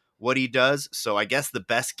matter what he does. So I guess the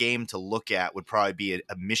best game to look at would probably be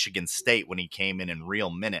a Michigan State when he came in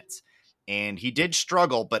real minutes. And he did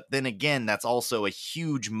struggle, but then again, that's also a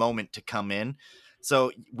huge moment to come in.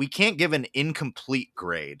 So we can't give an incomplete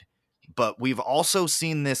grade, but we've also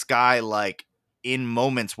seen this guy like in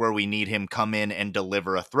moments where we need him come in and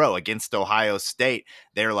deliver a throw. Against Ohio State,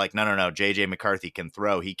 they're like, no, JJ McCarthy can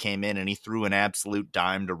throw. He came in and he threw an absolute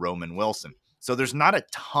dime to Roman Wilson. So there's not a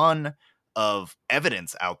ton of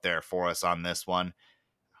evidence out there for us on this one.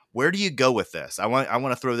 Where do you go with this? I want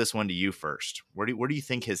to throw this one to you first. Where do you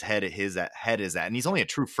think his head is at? And he's only a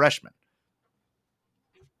true freshman.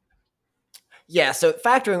 Yeah, so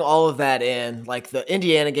factoring all of that in, like the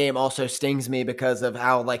Indiana game also stings me because of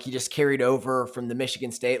how like he just carried over from the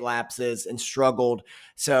Michigan State lapses and struggled.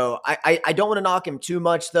 So I don't want to knock him too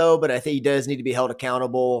much though, but I think he does need to be held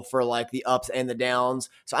accountable for like the ups and the downs.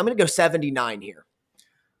 So I'm going to go 79 here.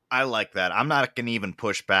 I like that. I'm not going to even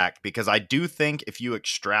push back because I do think if you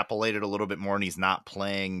extrapolate it a little bit more and he's not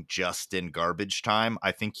playing just in garbage time,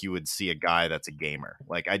 I think you would see a guy that's a gamer.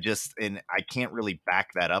 Like I can't really back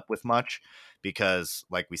that up with much because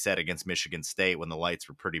like we said, against Michigan State, when the lights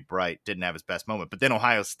were pretty bright, didn't have his best moment, but then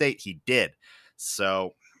Ohio State, he did.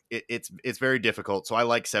 So it's very difficult. So I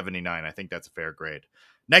like 79. I think that's a fair grade.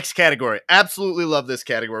 Next category. Absolutely love this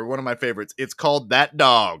category. One of my favorites. It's called That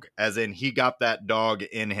Dog, as in he got that dog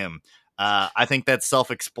in him. I think that's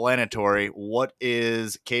self-explanatory. What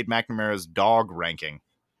is Cade McNamara's dog ranking?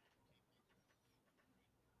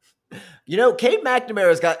 Cade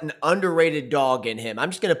McNamara's got an underrated dog in him. I'm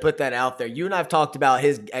just going to put that out there. You and I have talked about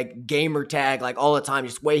his gamer tag like all the time,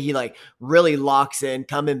 just the way he like really locks in,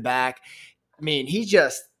 coming back. I mean,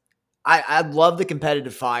 I love the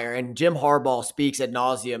competitive fire, and Jim Harbaugh speaks ad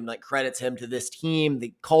nauseum, like credits him to this team,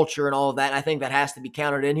 the culture, and all of that. And I think that has to be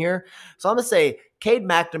counted in here. So I'm going to say Cade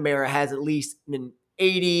McNamara has at least an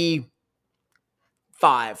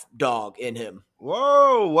 85 dog in him.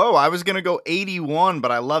 Whoa. I was going to go 81,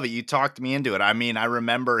 but I love it. You talked me into it. I mean, I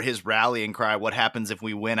remember his rallying cry, what happens if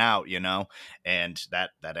we win out, and that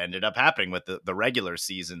ended up happening with the regular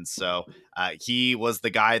season. So he was the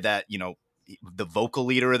guy that, the vocal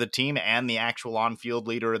leader of the team and the actual on-field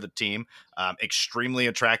leader of the team. Extremely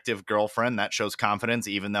attractive girlfriend. That shows confidence,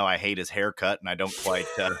 even though I hate his haircut and I don't quite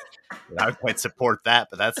support that,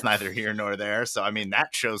 but that's neither here nor there. So, I mean,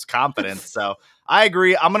 that shows confidence. So I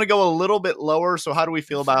agree. I'm going to go a little bit lower. So how do we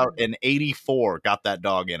feel about an 84? Got that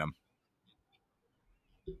dog in him.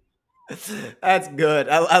 That's good.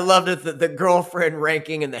 I love the girlfriend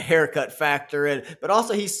ranking and the haircut factor, but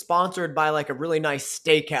also he's sponsored by like a really nice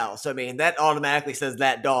steakhouse. I mean, that automatically says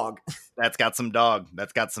that dog. That's got some dog.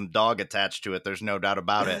 That's got some dog attached to it. There's no doubt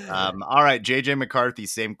about it. All right, JJ McCarthy,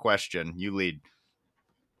 same question. You lead.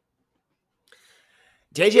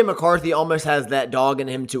 JJ McCarthy almost has that dog in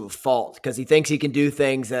him to a fault because he thinks he can do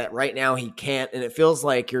things that right now he can't. And it feels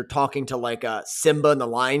like you're talking to like Simba and the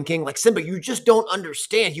Lion King. Like, Simba, you just don't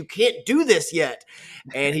understand. You can't do this yet.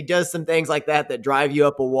 And he does some things like that drive you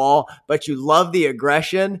up a wall, but you love the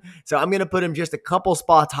aggression. So I'm going to put him just a couple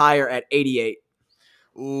spots higher at 88.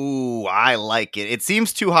 Ooh, I like it. It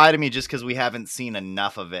seems too high to me just because we haven't seen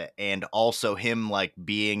enough of it. And also him like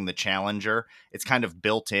being the challenger, it's kind of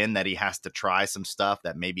built in that he has to try some stuff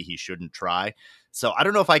that maybe he shouldn't try. So I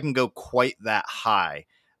don't know if I can go quite that high,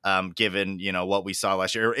 given, what we saw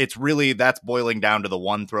last year. It's really, that's boiling down to the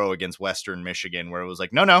one throw against Western Michigan where it was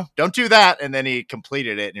like, no, don't do that. And then he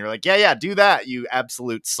completed it. And you're like, yeah, do that, you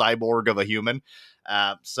absolute cyborg of a human.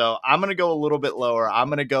 So I'm going to go a little bit lower.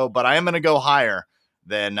 But I am going to go higher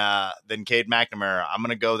than Cade McNamara. I'm going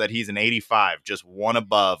to go that he's an 85, just one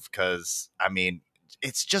above, because, I mean,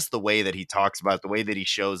 it's just the way that he talks about it, the way that he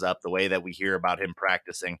shows up, the way that we hear about him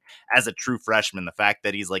practicing as a true freshman, the fact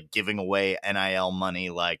that he's, like, giving away NIL money,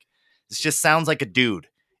 like, this just sounds like a dude.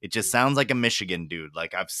 It just sounds like a Michigan dude.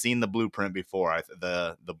 Like, I've seen the blueprint before.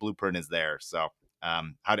 The blueprint is there. So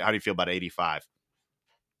how do you feel about 85?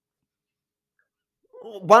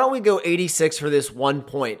 Why don't we go 86 for this 1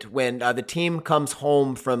 point when the team comes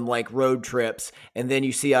home from like road trips and then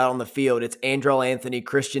you see out on the field, it's Andrell Anthony,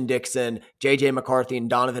 Christian Dixon, JJ McCarthy, and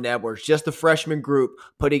Donovan Edwards, just the freshman group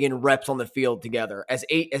putting in reps on the field together as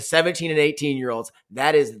 17 and 18-year-olds.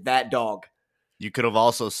 That is that dog. You could have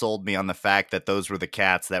also sold me on the fact that those were the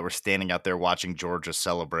cats that were standing out there watching Georgia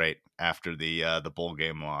celebrate after the bowl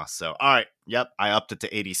game loss. So, all right. Yep. I upped it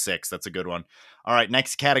to 86. That's a good one. All right.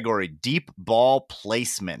 Next category, deep ball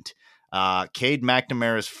placement. Cade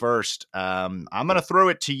McNamara's first. I'm going to throw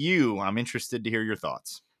it to you. I'm interested to hear your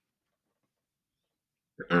thoughts.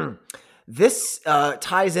 This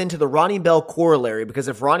ties into the Ronnie Bell corollary because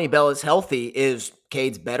if Ronnie Bell is healthy, is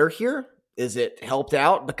Cade's better here? Is it helped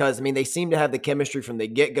out? Because, I mean, they seem to have the chemistry from the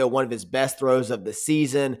get-go. One of his best throws of the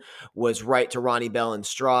season was right to Ronnie Bell in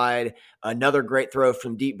stride. Another great throw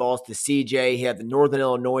from deep balls to CJ. He had the Northern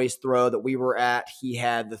Illinois throw that we were at. He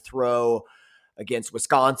had the throw against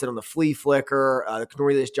Wisconsin on the flea flicker. The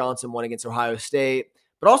Cornelius Johnson one against Ohio State.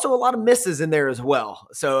 But also a lot of misses in there as well.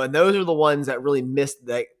 So, and those are the ones that really missed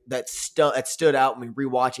that stood out when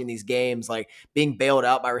rewatching these games, like being bailed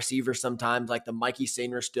out by receivers sometimes, like the Mikey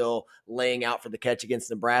Singer still laying out for the catch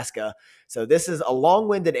against Nebraska. So this is a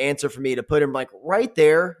long-winded answer for me to put him like right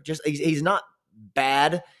there. Just he's not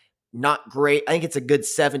bad, not great. I think it's a good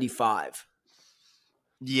 75.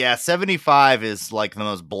 Yeah, 75 is like the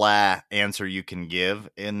most blah answer you can give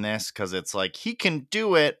in this because it's like he can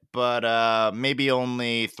do it, but maybe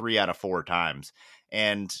only 3 out of 4 times.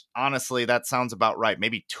 And honestly, that sounds about right.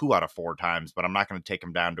 Maybe 2 out of 4 times, but I'm not going to take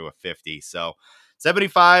him down to a 50. So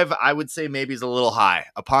 75, I would say maybe is a little high.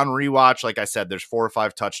 Upon rewatch, like I said, there's 4 or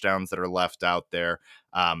 5 touchdowns that are left out there.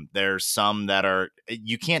 There's some that are,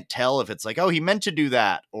 you can't tell if it's like, oh, he meant to do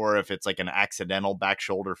that, or if it's like an accidental back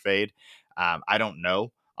shoulder fade. I don't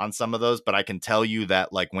know on some of those, but I can tell you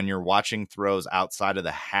that like when you're watching throws outside of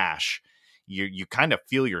the hash, you kind of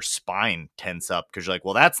feel your spine tense up because you're like,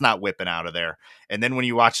 well, that's not whipping out of there. And then when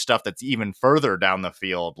you watch stuff that's even further down the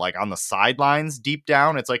field, like on the sidelines, deep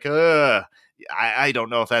down, it's like, I don't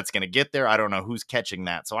know if that's going to get there. I don't know who's catching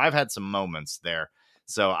that. So I've had some moments there.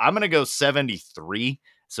 So I'm going to go 73.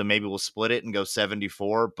 So maybe we'll split it and go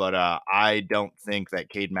 74. But I don't think that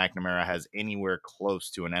Cade McNamara has anywhere close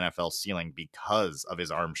to an NFL ceiling because of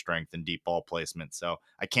his arm strength and deep ball placement. So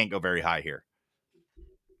I can't go very high here.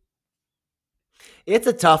 It's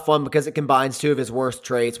a tough one because it combines two of his worst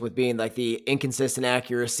traits with being like the inconsistent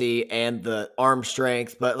accuracy and the arm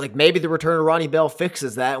strength. But like maybe the return of Ronnie Bell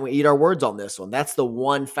fixes that and we eat our words on this one. That's the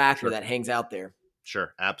one factor that hangs out there.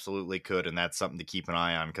 Sure, absolutely could. And that's something to keep an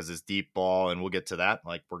eye on because his deep ball, and we'll get to that.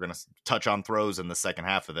 Like we're going to touch on throws in the second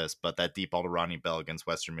half of this, but that deep ball to Ronnie Bell against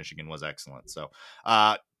Western Michigan was excellent. So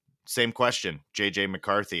same question, JJ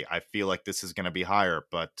McCarthy. I feel like this is going to be higher,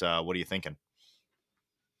 but what are you thinking?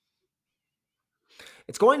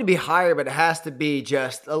 It's going to be higher, but it has to be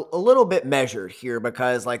just a little bit measured here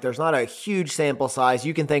because like there's not a huge sample size.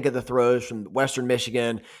 You can think of the throws from Western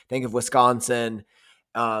Michigan, think of Wisconsin.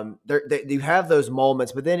 You have those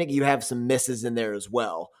moments, but then you have some misses in there as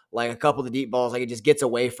well. Like a couple of the deep balls, like it just gets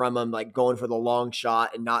away from him, like going for the long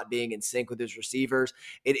shot and not being in sync with his receivers.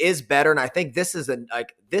 It is better, and I think this is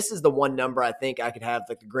the one number I think I could have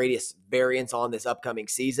like the greatest variance on this upcoming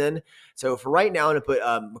season. So for right now, I'm going to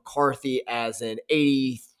put McCarthy as an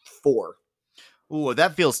 84. Ooh,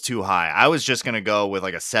 that feels too high. I was just going to go with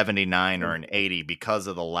like a 79 or an 80 because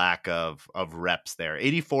of the lack of reps there.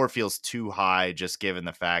 84 feels too high just given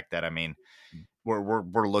the fact that, I mean,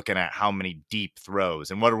 we're looking at how many deep throws.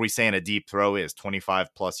 And what are we saying a deep throw is? 25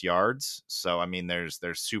 plus yards. So, I mean, there's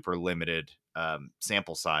super limited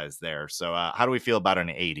sample size there. So how do we feel about an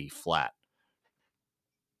 80 flat?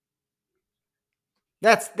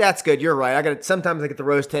 That's good. You're right. Sometimes I get the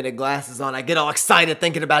rose tinted glasses on. I get all excited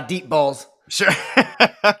thinking about deep balls. Sure.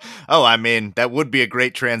 Oh, I mean, that would be a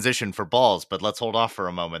great transition for balls, but let's hold off for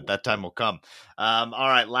a moment. That time will come. All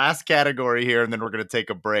right, last category here, and then we're going to take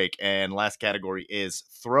a break. And last category is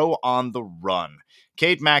throw on the run.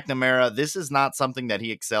 Cade McNamara, this is not something that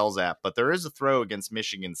he excels at, but there is a throw against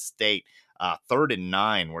Michigan State, 3rd and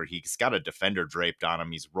 9, where he's got a defender draped on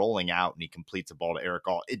him. He's rolling out, and he completes a ball to Eric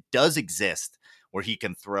All. It does exist where he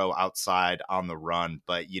can throw outside on the run,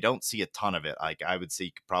 but you don't see a ton of it. Like I would say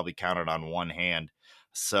you could probably count it on one hand.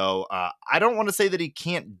 So I don't want to say that he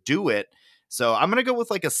can't do it. So I'm going to go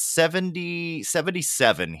with like a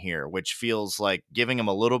 77 here, which feels like giving him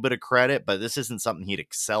a little bit of credit, but this isn't something he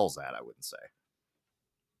excels at, I wouldn't say.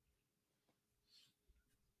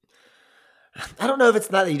 I don't know if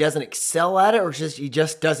it's not that he doesn't excel at it or just he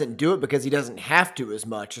just doesn't do it because he doesn't have to as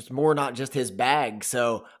much. It's more not just his bag.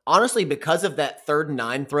 So honestly, because of that 3rd and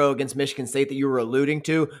 9 throw against Michigan State that you were alluding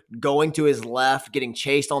to, going to his left, getting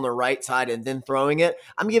chased on the right side and then throwing it,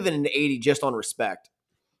 I'm giving an 80 just on respect.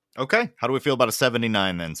 Okay. How do we feel about a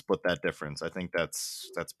 79 then? Split that difference. I think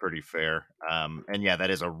that's pretty fair. And yeah, that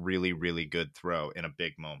is a really, really good throw in a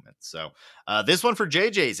big moment. So this one for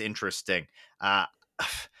JJ is interesting.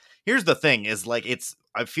 Here's the thing is like,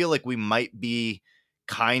 I feel like we might be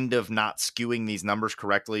kind of not skewing these numbers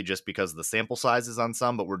correctly just because the sample size is on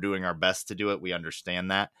some, but we're doing our best to do it. We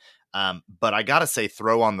understand that. But I got to say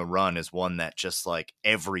throw on the run is one that just like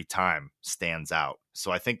every time stands out.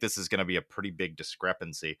 So I think this is going to be a pretty big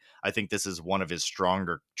discrepancy. I think this is one of his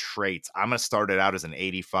stronger traits. I'm going to start it out as an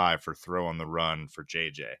 85 for throw on the run for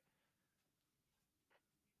JJ.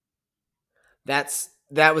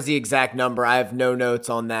 That was the exact number. I have no notes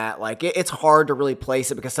on that. Like it's hard to really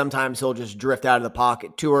place it because sometimes he'll just drift out of the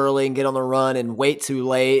pocket too early and get on the run and wait too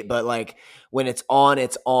late. But like when it's on,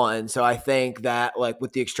 it's on. So I think that like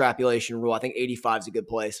with the extrapolation rule, I think 85 is a good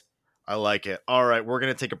place. I like it. All right, we're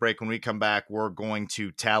going to take a break. When we come back, we're going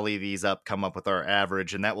to tally these up, come up with our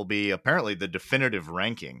average, and that will be apparently the definitive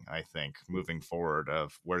ranking, I think, moving forward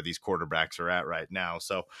of where these quarterbacks are at right now.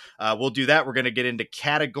 So we'll do that. We're going to get into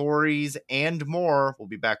categories and more. We'll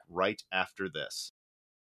be back right after this.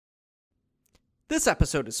 This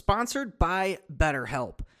episode is sponsored by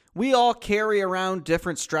BetterHelp. We all carry around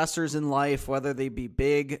different stressors in life, whether they be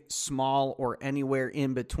big, small, or anywhere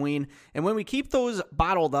in between. And when we keep those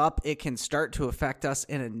bottled up, it can start to affect us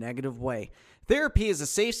in a negative way. Therapy is a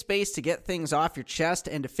safe space to get things off your chest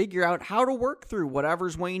and to figure out how to work through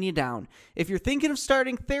whatever's weighing you down. If you're thinking of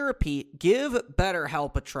starting therapy, give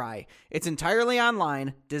BetterHelp a try. It's entirely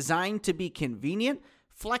online, designed to be convenient,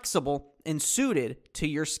 flexible, and suited to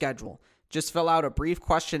your schedule. Just fill out a brief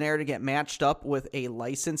questionnaire to get matched up with a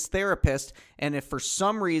licensed therapist, and if for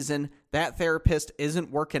some reason that therapist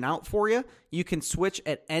isn't working out for you, you can switch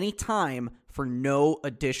at any time for no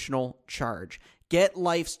additional charge. Get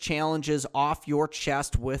life's challenges off your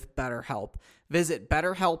chest with BetterHelp. Visit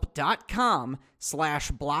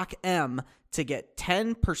betterhelp.com/blockm to get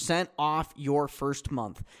 10% off your first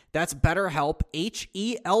month. That's BetterHelp,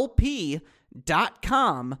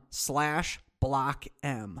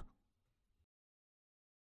 HELP.com/blockm.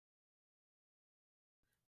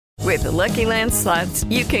 With the Lucky Land Slots,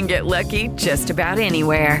 you can get lucky just about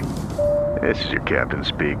anywhere. This is your captain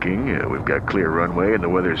speaking. We've got clear runway and the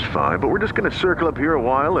weather's fine, but we're just going to circle up here a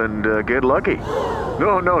while and get lucky.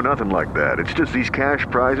 No, nothing like that. It's just these cash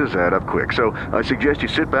prizes add up quick. So I suggest you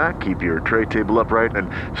sit back, keep your tray table upright, and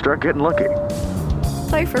start getting lucky.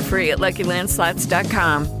 Play for free at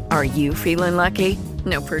LuckyLandSlots.com. Are you feeling lucky?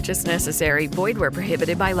 No purchase necessary. Void where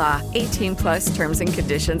prohibited by law. 18+ terms and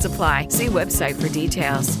conditions apply. See website for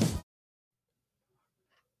details.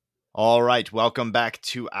 All right, welcome back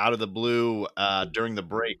to Out of the Blue. During the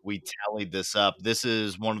break, we tallied this up. This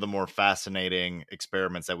is one of the more fascinating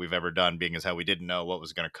experiments that we've ever done, being as how we didn't know what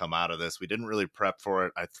was going to come out of this. We didn't really prep for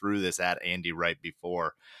it. I threw this at Andy right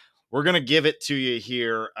before. We're going to give it to you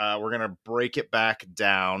here. We're going to break it back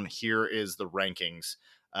down. Here is the rankings.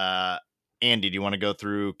 Andy, do you want to go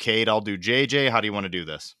through Cade? I'll do JJ. How do you want to do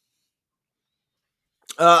this?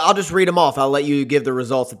 I'll just read them off. I'll let you give the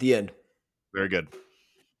results at the end. Very good.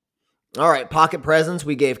 All right, pocket presence,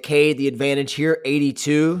 we gave Cade the advantage here,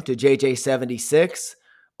 82 to JJ 76.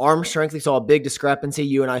 Arm strength, we saw a big discrepancy.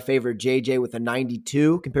 You and I favored JJ with a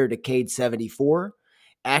 92 compared to Cade 74.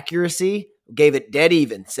 Accuracy, gave it dead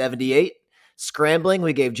even, 78. Scrambling,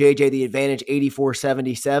 we gave JJ the advantage,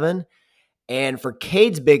 84-77. And for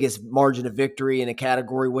Cade's biggest margin of victory in a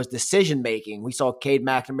category was decision-making. We saw Cade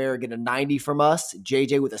McNamara get a 90 from us,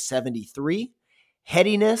 JJ with a 73.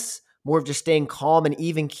 Headiness, more of just staying calm and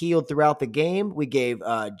even-keeled throughout the game. We gave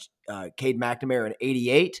Cade McNamara an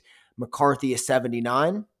 88, McCarthy a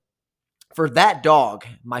 79. For that dog,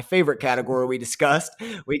 my favorite category we discussed,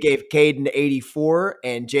 we gave Cade an 84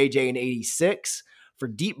 and JJ an 86. For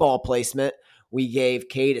deep ball placement, we gave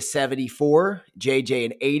Cade a 74, JJ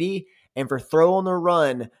an 80. And for throw on the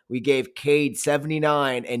run, we gave Cade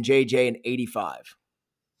 79 and JJ an 85.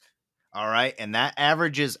 All right, and that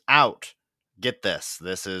averages out. Get this.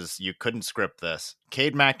 This is, you couldn't script this.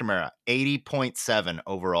 Cade McNamara, 80.7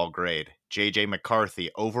 overall grade. JJ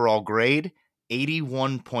McCarthy, overall grade,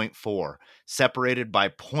 81.4. Separated by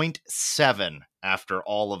 0.7 after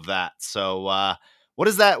all of that. So what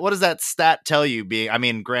does that stat tell you? I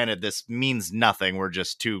mean, granted, this means nothing. We're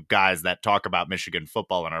just two guys that talk about Michigan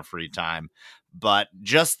football in our free time. But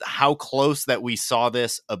just how close that we saw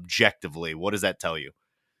this objectively, what does that tell you?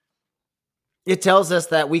 It tells us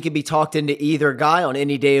that we could be talked into either guy on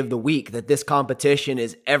any day of the week, that this competition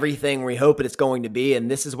is everything we hope it's going to be.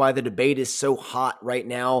 And this is why the debate is so hot right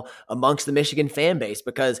now amongst the Michigan fan base,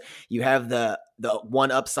 because you have the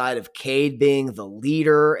one upside of Cade being the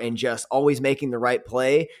leader and just always making the right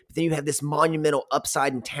play. But then you have this monumental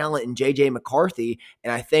upside and talent in JJ McCarthy.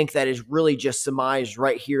 And I think that is really just surmised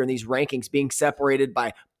right here in these rankings, being separated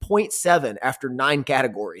by 0.7 after 9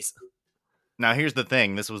 categories. Now, here's the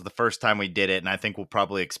thing. This was the first time we did it, and I think we'll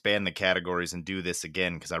probably expand the categories and do this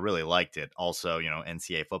again because I really liked it. Also,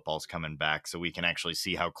 NCAA football's coming back, so we can actually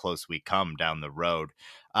see how close we come down the road.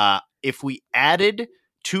 If we added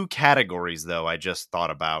 2 categories, though, I just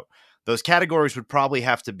thought about, those categories would probably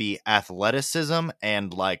have to be athleticism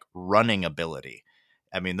and, running ability.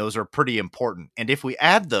 I mean, those are pretty important. And if we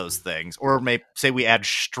add those things, or say we add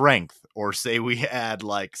strength, or say we add,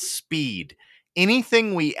 speed,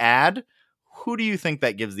 anything we add, who do you think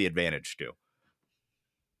that gives the advantage to?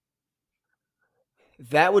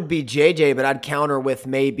 That would be JJ, but I'd counter with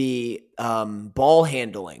maybe ball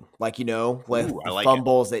handling, with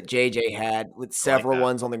fumbles that JJ had, with several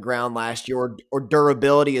ones on the ground last year, or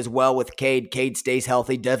durability as well with Cade. Cade stays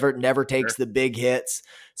healthy, never takes the big hits.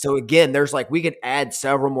 So again, there's we could add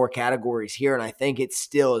several more categories here, and I think it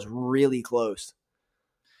still is really close.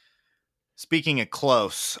 Speaking of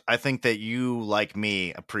close, I think that you, like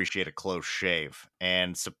me, appreciate a close shave.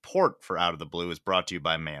 And support for Out of the Blue is brought to you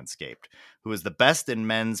by Manscaped, who is the best in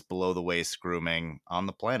men's below-the-waist grooming on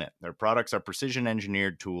the planet. Their products are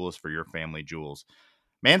precision-engineered tools for your family jewels.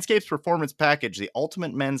 Manscaped's Performance Package, the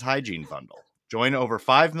ultimate men's hygiene bundle. Join over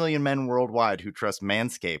 5 million men worldwide who trust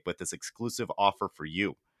Manscaped with this exclusive offer for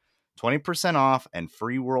you. 20% off and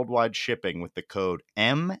free worldwide shipping with the code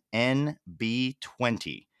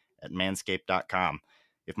MNB20. at manscaped.com.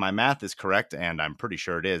 If my math is correct, and I'm pretty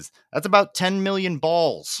sure it is, that's about 10 million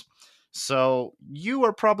balls. So you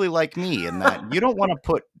are probably like me in that you don't want to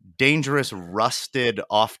put dangerous, rusted,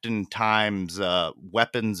 oftentimes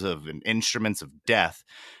weapons and instruments of death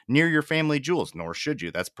near your family jewels, nor should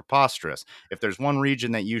you. That's preposterous. If there's one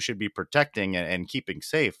region that you should be protecting and keeping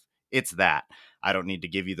safe, It's that. I don't need to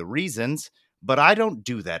give you the reasons, but I don't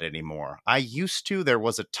do that anymore. I used to. There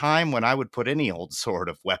was a time when I would put any old sort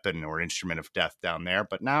of weapon or instrument of death down there,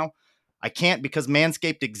 but now I can't because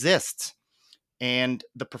Manscaped exists. And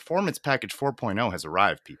the Performance Package 4.0 has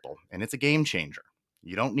arrived, people, and it's a game changer.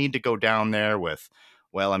 You don't need to go down there with,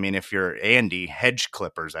 well, I mean, if you're Andy, hedge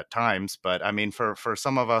clippers at times, but I mean, for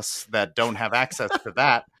some of us that don't have access to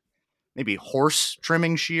that, maybe horse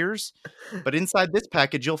trimming shears. But inside this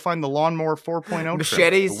package, you'll find the Lawnmower 4.0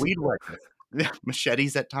 machetes, the Weed Whacker,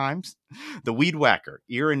 machetes at times, the Weed Whacker,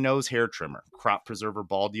 ear and nose hair trimmer, Crop Preserver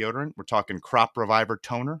ball deodorant. We're talking Crop Reviver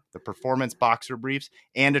toner, the Performance boxer briefs,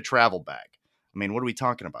 and a travel bag. I mean, what are we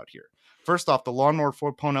talking about here? First off, the Lawnmower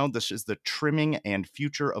 4.0, this is the trimming and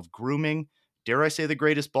future of grooming. Dare I say the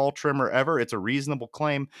greatest ball trimmer ever? It's a reasonable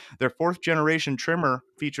claim. Their 4th generation trimmer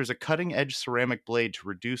features a cutting-edge ceramic blade to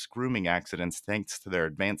reduce grooming accidents thanks to their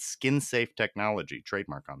advanced skin-safe technology.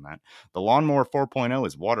 Trademark on that. The Lawnmower 4.0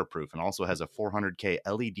 is waterproof and also has a 400K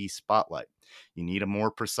LED spotlight. You need a more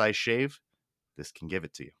precise shave? This can give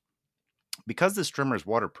it to you. Because this trimmer is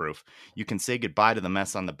waterproof, you can say goodbye to the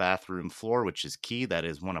mess on the bathroom floor, which is key. That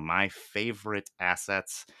is one of my favorite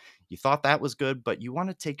assets. You thought that was good, but you want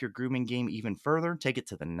to take your grooming game even further, take it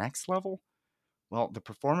to the next level? Well, the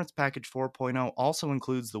Performance Package 4.0 also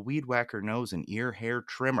includes the Weed Whacker nose and ear hair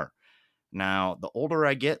trimmer. Now, the older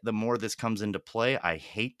I get, the more this comes into play. I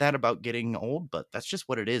hate that about getting old, but that's just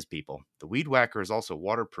what it is, people. The Weed Whacker is also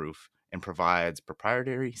waterproof and provides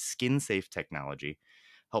proprietary skin-safe technology.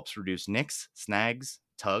 Helps reduce nicks, snags,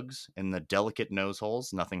 tugs, and the delicate nose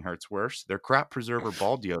holes. Nothing hurts worse. Their Crop Preserver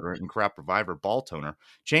ball deodorant and Crop Reviver ball toner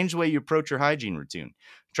change the way you approach your hygiene routine.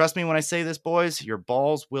 Trust me when I say this, boys, your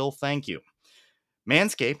balls will thank you.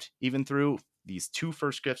 Manscaped, even through these 2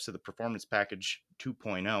 first gifts to the Performance Package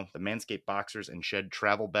 2.0, the Manscaped Boxers and Shed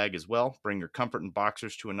Travel Bag as well, bring your comfort in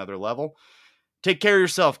boxers to another level. Take care of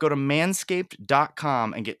yourself. Go to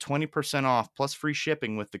manscaped.com and get 20% off plus free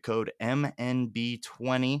shipping with the code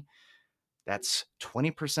MNB20. That's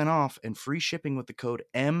 20% off and free shipping with the code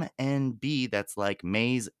MNB. That's like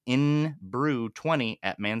Maze in Brew 20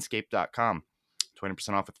 at manscaped.com. 20%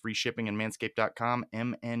 off with free shipping and manscaped.com.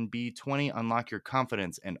 MNB20. Unlock your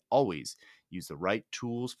confidence and always use the right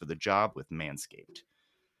tools for the job with Manscaped.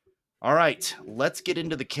 All right, let's get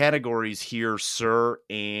into the categories here, sir.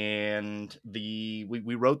 And we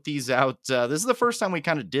wrote these out. This is the first time we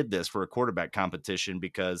kind of did this for a quarterback competition,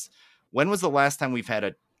 because when was the last time we've had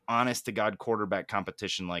an honest-to-God quarterback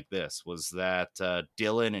competition like this? Was that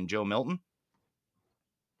Dylan and Joe Milton?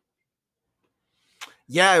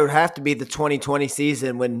 Yeah, it would have to be the 2020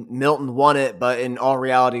 season when Milton won it, but in all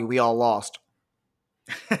reality, we all lost.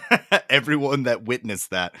 Everyone that witnessed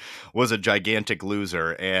that was a gigantic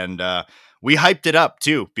loser, and we hyped it up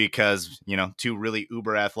too because, you know, 2 really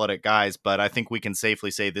uber athletic guys, but I think we can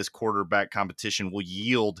safely say this quarterback competition will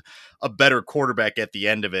yield a better quarterback at the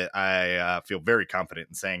end of it. I feel very confident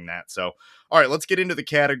in saying that. So, all right, let's get into the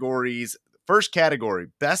categories. First category,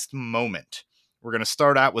 best moment. We're going to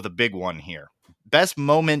start out with a big one here. Best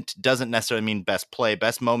moment doesn't necessarily mean best play.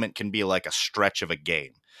 Best moment can be like a stretch of a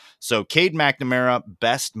game. So, Cade McNamara,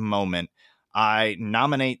 best moment. I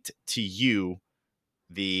nominate to you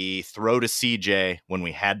the throw to CJ when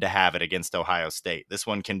we had to have it against Ohio State. This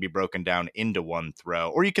one can be broken down into one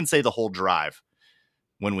throw, or you can say the whole drive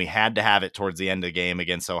when we had to have it towards the end of the game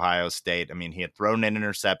against Ohio State. I mean, he had thrown an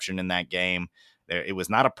interception in that game. It was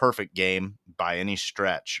not a perfect game by any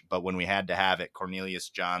stretch, but when we had to have it, Cornelius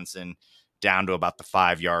Johnson down to about the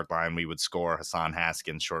 5-yard line, we would score Hassan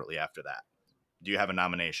Haskins shortly after that. Do you have a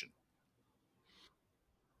nomination?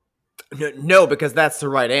 No, because that's the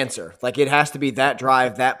right answer. Like, it has to be that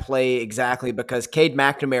drive, that play exactly, because Cade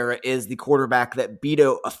McNamara is the quarterback that beat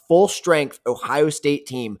a full-strength Ohio State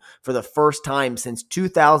team for the first time since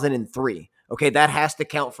 2003. Okay, that has to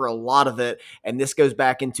count for a lot of it, and this goes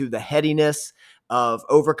back into the headiness of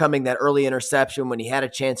overcoming that early interception when he had a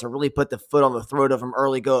chance to really put the foot on the throat of him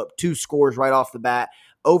early, go up 2 scores right off the bat,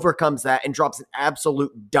 overcomes that and drops an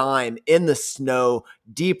absolute dime in the snow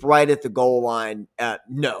deep right at the goal line.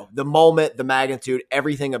 No, the moment, the magnitude,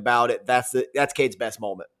 everything about it, that's Cade's best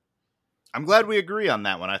moment. I'm glad we agree on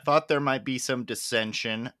that one. I thought there might be some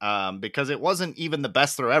dissension because it wasn't even the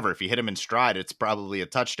best throw ever. If you hit him in stride, it's probably a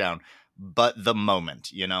touchdown. But the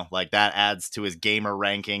moment, you know, like that adds to his gamer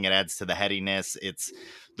ranking. It adds to the headiness. It's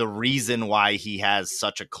the reason why he has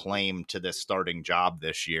such a claim to this starting job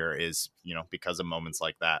this year is, you know, because of moments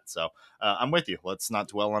like that. So I'm with you. Let's not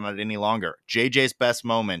dwell on it any longer. JJ's best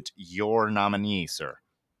moment, your nominee, sir.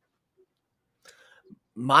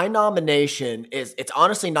 My nomination it's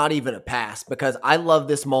honestly not even a pass because I love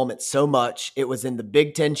this moment so much. It was in the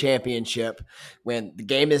Big Ten championship when the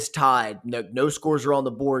game is tied, no scores are on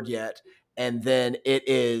the board yet, and then it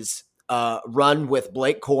is run with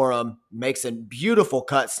Blake Corum, makes a beautiful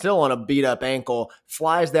cut, still on a beat up ankle,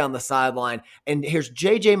 flies down the sideline, and here's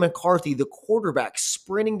JJ McCarthy, the quarterback,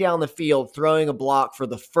 sprinting down the field, throwing a block for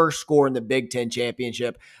the first score in the Big Ten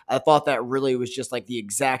championship. I thought that really was just like the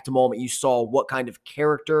exact moment you saw what kind of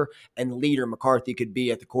character and leader McCarthy could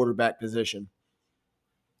be at the quarterback position.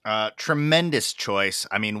 Tremendous choice.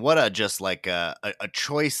 I mean, what a just like a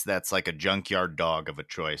choice that's like a junkyard dog of a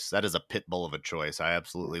choice. That is a pit bull of a choice. I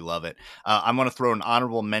absolutely love it. I'm going to throw an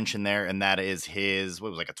honorable mention there, and that is his, what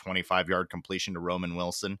was like a 25-yard completion to Roman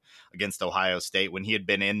Wilson against Ohio State when he had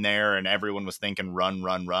been in there and everyone was thinking run,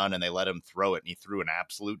 run, run, and they let him throw it, and he threw an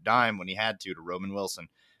absolute dime when he had to Roman Wilson.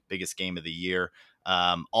 Biggest game of the year.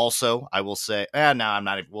 Also, I will say, no, I'm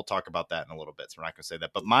not. We'll talk about that in a little bit. So we're not going to say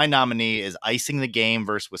that. But my nominee is icing the game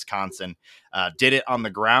versus Wisconsin. Did it on the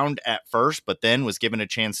ground at first, but then was given a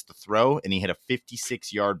chance to throw, and he hit a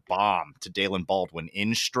 56-yard bomb to Dalen Baldwin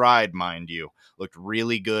in stride, mind you. Looked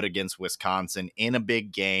really good against Wisconsin in a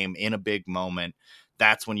big game, in a big moment.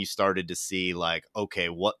 That's when you started to see like, okay,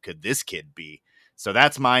 what could this kid be? So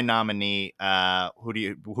that's my nominee.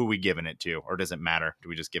 Who we giving it to, or does it matter? Do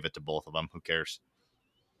we just give it to both of them? Who cares?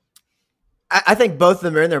 I think both of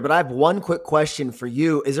them are in there, but I have one quick question for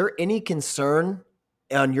you. Is there any concern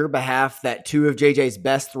on your behalf that two of JJ's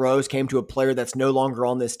best throws came to a player that's no longer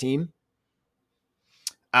on this team?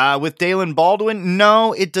 With Dalen Baldwin,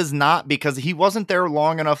 no, it does not, because he wasn't there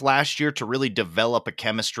long enough last year to really develop a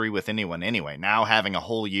chemistry with anyone anyway. Now having a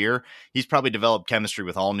whole year, he's probably developed chemistry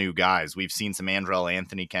with all new guys. We've seen some Andrell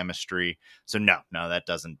Anthony chemistry. So no, that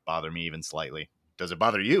doesn't bother me even slightly. Does it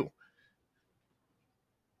bother you?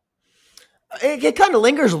 It kind of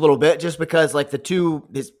lingers a little bit just because like his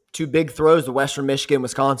two big throws to Western Michigan,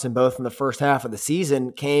 Wisconsin, both in the first half of the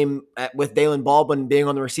season came with Dalen Baldwin being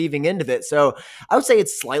on the receiving end of it. So I would say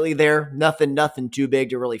it's slightly there. Nothing too big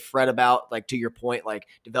to really fret about. Like to your point, like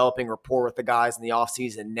developing rapport with the guys in the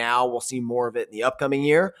offseason. Now we'll see more of it in the upcoming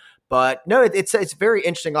year. But no, it's a very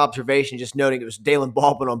interesting observation, just noting it was Dalen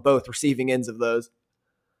Baldwin on both receiving ends of those.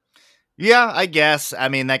 Yeah, I guess. I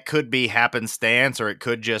mean, that could be happenstance, or it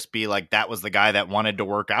could just be like that was the guy that wanted to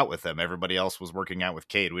work out with him. Everybody else was working out with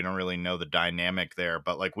Cade. We don't really know the dynamic there,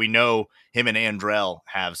 but like we know him and Andrell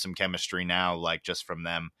have some chemistry now, like just from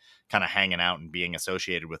them kind of hanging out and being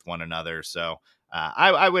associated with one another. So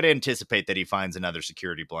I would anticipate that he finds another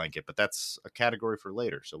security blanket, but that's a category for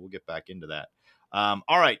later. So we'll get back into that.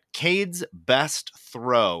 All right, Cade's best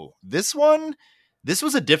throw. This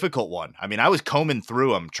was a difficult one. I mean, I was combing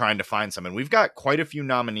through them trying to find some, and we've got quite a few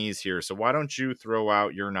nominees here. So why don't you throw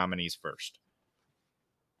out your nominees first?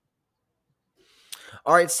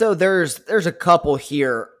 All right, so there's a couple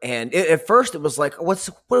here, and at first it was like, what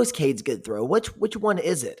was Cade's good throw? Which one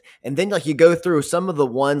is it? And then like you go through some of the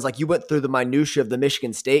ones, like you went through the minutia of the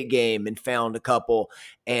Michigan State game and found a couple,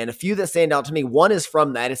 and a few that stand out to me. One is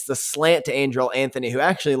from that. It's the slant to Andrell Anthony, who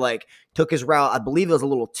actually like took his route. I believe it was a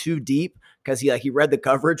little too deep because he read the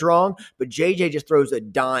coverage wrong. But JJ just throws a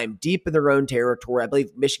dime deep in their own territory. I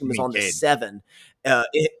believe Michigan was on the 7.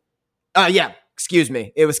 Yeah. Excuse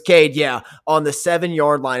me. It was Cade, on the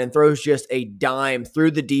 7-yard line and throws just a dime through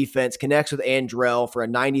the defense, connects with Andrell for a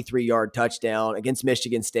 93-yard touchdown against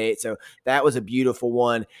Michigan State. So that was a beautiful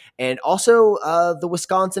one. And also the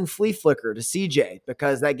Wisconsin flea flicker to CJ,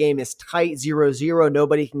 because that game is tight 0-0.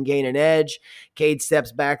 Nobody can gain an edge. Cade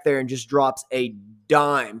steps back there and just drops a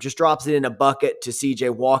dime, just drops it in a bucket to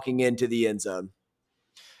CJ walking into the end zone.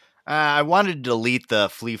 I wanted to delete the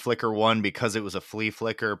flea flicker one because it was a flea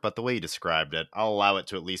flicker, but the way you described it, I'll allow it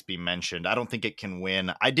to at least be mentioned. I don't think it can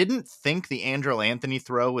win. I didn't think the Andrell Anthony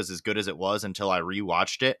throw was as good as it was until I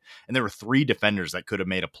rewatched it, and there were 3 defenders that could have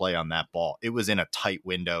made a play on that ball. It was in a tight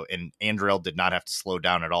window, and Andrell did not have to slow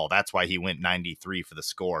down at all. That's why he went 93 for the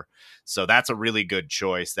score. So that's a really good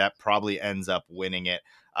choice. That probably ends up winning it.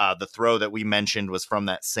 The throw that we mentioned was from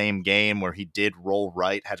that same game where he did roll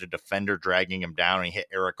right, had a defender dragging him down, and he hit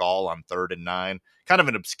Eric All on 3rd and 9. Kind of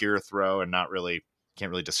an obscure throw and can't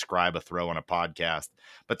really describe a throw on a podcast,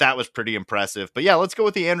 but that was pretty impressive. But yeah, let's go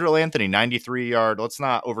with the Andrell Anthony 93-yard. Let's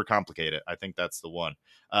not overcomplicate it. I think that's the one.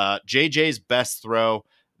 JJ's best throw.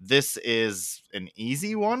 This is an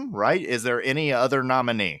easy one, right? Is there any other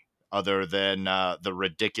nominee other than the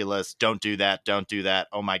ridiculous don't do that,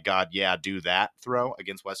 oh my God, yeah, do that throw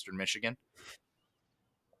against Western Michigan?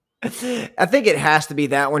 I think it has to be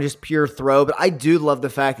that one, just pure throw. But I do love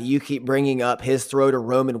the fact that you keep bringing up his throw to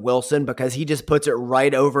Roman Wilson because he just puts it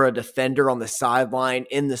right over a defender on the sideline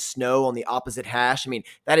in the snow on the opposite hash. I mean,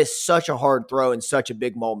 that is such a hard throw and such a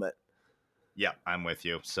big moment. Yeah, I'm with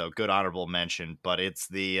you. So good honorable mention, but it's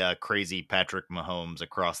the crazy Patrick Mahomes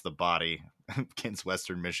across the body against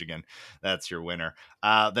Western Michigan. That's your winner.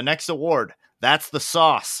 The next award, that's the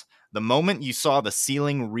sauce. The moment you saw the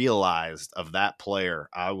ceiling realized of that player,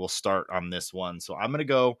 I will start on this one. So I'm going to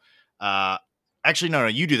go. Actually, no,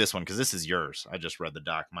 you do this one because this is yours. I just read the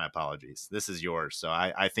doc. My apologies. This is yours. So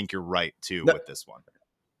I think you're right, too, with this one.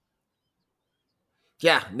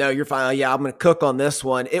 Yeah, no, you're fine. Yeah, I'm going to cook on this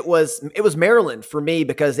one. It was Maryland for me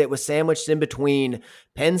because it was sandwiched in between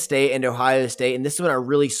Penn State and Ohio State. And this is when I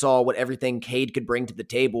really saw what everything Cade could bring to the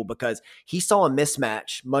table because he saw a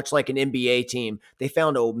mismatch, much like an NBA team. They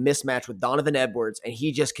found a mismatch with Donovan Edwards, and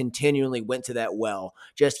he just continually went to that well.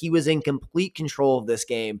 Just he was in complete control of this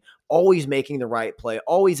game, always making the right play,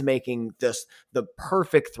 always making the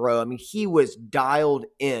perfect throw. I mean, he was dialed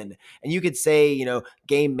in. And you could say,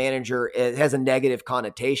 game manager, it has a negative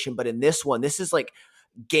connotation, but in this one, this is like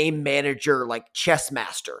game manager, like chess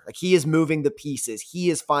master. Like he is moving the pieces. He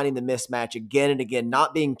is finding the mismatch again and again,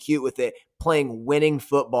 not being cute with it, playing winning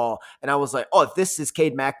football. And I was like, oh, if this is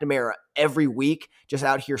Cade McNamara every week, just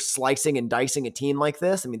out here slicing and dicing a team like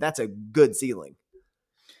this, I mean, that's a good ceiling.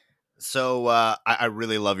 So I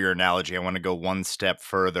really love your analogy. I want to go one step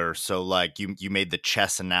further. So like you made the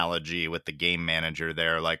chess analogy with the game manager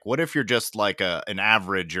there. Like what if you're just like an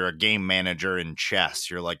average or a game manager in chess?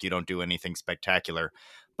 You're like, you don't do anything spectacular,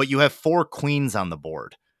 but you have 4 queens on the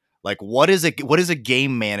board. Like what is a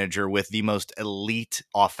game manager with the most elite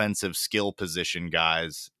offensive skill position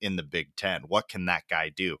guys in the Big Ten? What can that guy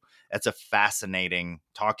do? That's a fascinating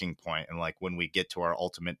talking point. And like when we get to our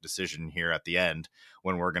ultimate decision here at the end,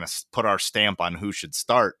 when we're going to put our stamp on who should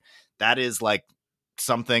start, that is like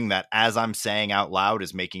something that as I'm saying out loud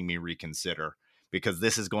is making me reconsider because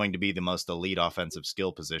this is going to be the most elite offensive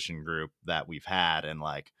skill position group that we've had. And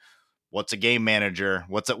like, what's a game manager?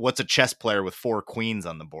 What's a chess player with 4 queens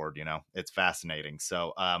on the board? It's fascinating.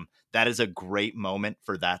 So that is a great moment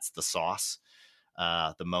for That's the Sauce.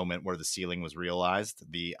 The moment where the ceiling was realized,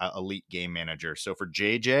 the elite game manager. So for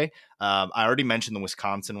JJ, I already mentioned the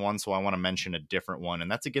Wisconsin one, so I want to mention a different one,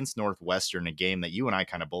 and that's against Northwestern, a game that you and I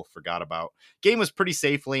kind of both forgot about. Game was pretty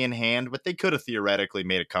safely in hand, but they could have theoretically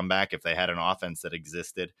made a comeback if they had an offense that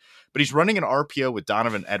existed. But he's running an RPO with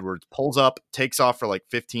Donovan Edwards, pulls up, takes off for like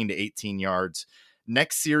 15 to 18 yards.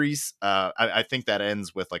 Next series, I think that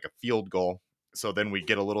ends with like a field goal. So then we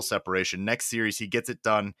get a little separation. Next series, he gets it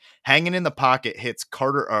done. Hanging in the pocket, hits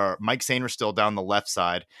Mike Sainristil down the left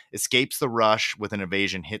side, escapes the rush with an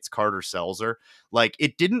evasion, hits Carter Selzer. Like,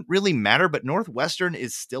 it didn't really matter, but Northwestern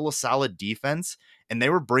is still a solid defense, and they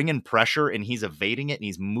were bringing pressure, and he's evading it, and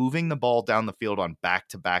he's moving the ball down the field on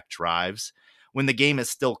back-to-back drives when the game is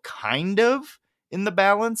still kind of in the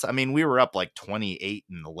balance. I mean, we were up like 28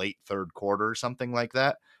 in the late third quarter or something like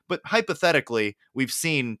that. But hypothetically, we've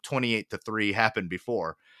seen 28-3 happen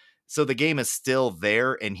before. So the game is still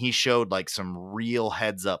there, and he showed like some real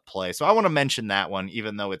heads up play. So I want to mention that one,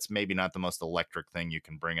 even though it's maybe not the most electric thing you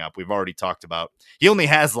can bring up. We've already talked about, he only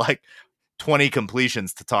has like 20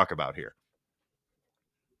 completions to talk about here.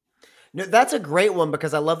 No, that's a great one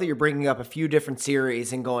because I love that you're bringing up a few different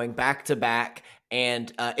series and going back to back.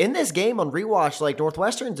 And in this game on rewatch, like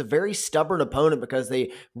Northwestern's a very stubborn opponent because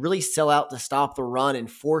they really sell out to stop the run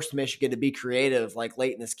and forced Michigan to be creative like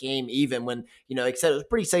late in this game, even when, like I said, it was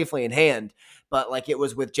pretty safely in hand. But like it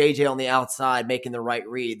was with JJ on the outside making the right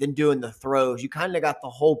read, then doing the throws. You kind of got the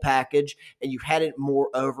whole package and you had it more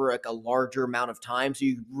over like a larger amount of time so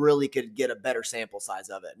you really could get a better sample size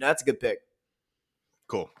of it. No, that's a good pick.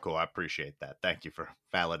 Cool. I appreciate that. Thank you for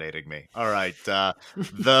validating me. All right.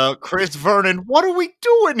 The Chris Vernon, what are we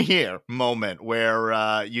doing here moment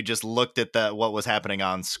where you just looked at what was happening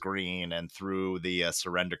on screen and threw the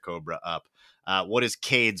Surrender Cobra up. What is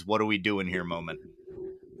Cade's what are we doing here moment?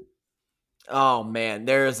 Oh man,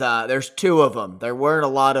 there's 2 of them. There weren't a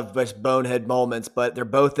lot of just bonehead moments, but they're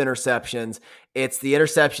both interceptions. It's the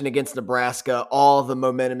interception against Nebraska. All the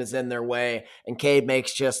momentum is in their way, and Cade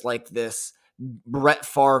makes just like this Brett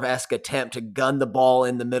Favre-esque attempt to gun the ball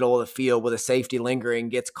in the middle of the field with a safety lingering,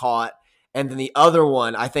 gets caught. And then the other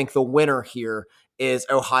one, I think the winner here is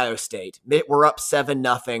Ohio State. We're up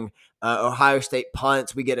 7-0. Ohio State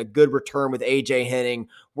punts. We get a good return with A.J. Henning.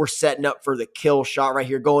 We're setting up for the kill shot right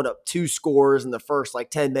here, going up 2 scores in the first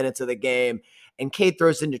 10 minutes of the game. And Cade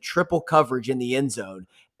throws into triple coverage in the end zone.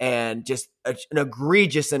 and just an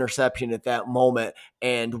egregious interception at that moment,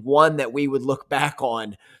 and one that we would look back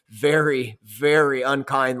on very, very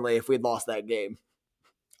unkindly if we'd lost that game.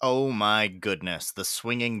 Oh my goodness, the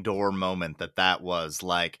swinging door moment that was.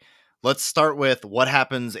 Like, let's start with what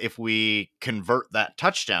happens if we convert that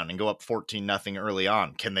touchdown and go up 14-0 early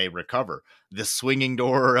on. Can they recover? The swinging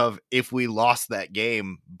door of if we lost that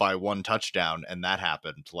game by one touchdown and that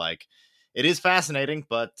happened. Like, it is fascinating,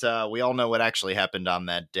 but we all know what actually happened on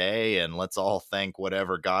that day, and let's all thank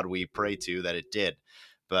whatever God we pray to that it did.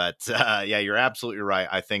 But yeah, you're absolutely right.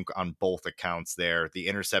 I think on both accounts there, the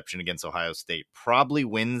interception against Ohio State probably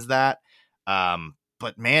wins that.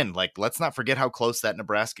 But man, like, let's not forget how close that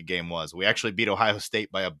Nebraska game was. We actually beat Ohio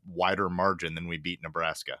State by a wider margin than we beat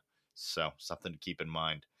Nebraska. So something to keep in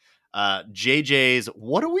mind. JJ's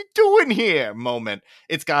 "what are we doing here" moment,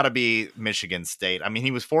 it's got to be Michigan State. I mean,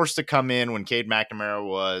 he was forced to come in when Cade McNamara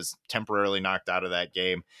was temporarily knocked out of that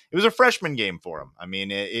game. It was a freshman game for him. I mean,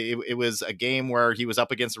 it was a game where he was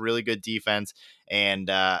up against a really good defense, and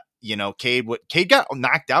Cade got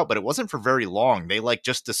knocked out, but it wasn't for very long. They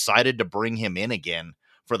just decided to bring him in again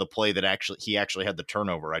for the play that he actually had the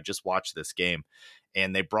turnover. I just watched this game.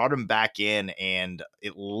 And they brought him back in, and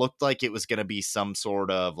it looked like it was going to be some sort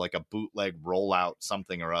of like a bootleg rollout,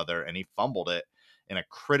 something or other. And he fumbled it in a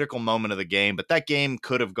critical moment of the game. But that game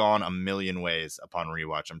could have gone a million ways upon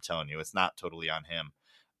rewatch. I'm telling you, it's not totally on him.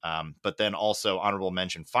 But then also honorable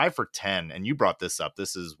mention, 5 for 10. And you brought this up.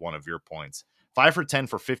 This is one of your points. 5 for 10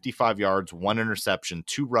 for 55 yards, 1 interception,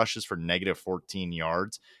 2 rushes for negative 14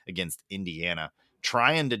 yards against Indiana,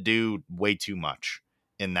 trying to do way too much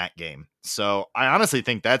in that game. So I honestly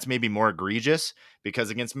think that's maybe more egregious,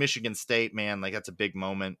 because against Michigan State, man, that's a big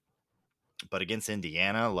moment. But against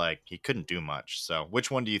Indiana, he couldn't do much. So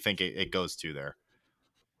which one do you think it goes to there?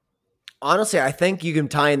 Honestly, I think you can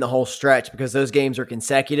tie in the whole stretch, because those games are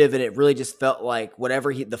consecutive, and it really just felt like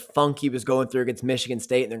whatever the funk he was going through against Michigan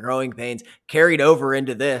State and the growing pains carried over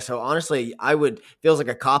into this. So honestly, feels like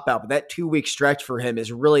a cop-out, but that 2-week stretch for him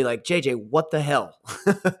is really like, JJ, what the hell?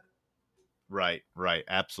 Right.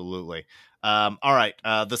 Absolutely. All right.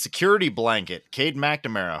 The security blanket, Cade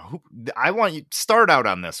McNamara. I want you to start out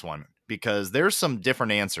on this one, because there's some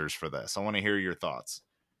different answers for this. I want to hear your thoughts.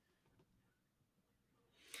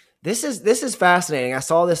 This is fascinating. I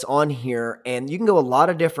saw this on here, and you can go a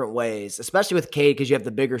lot of different ways, especially with Cade because you have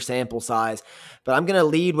the bigger sample size. But I'm going to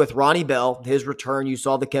lead with Ronnie Bell. His return, you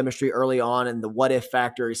saw the chemistry early on, and the what-if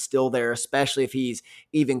factor is still there, especially if he's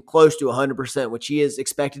even close to 100%, which he is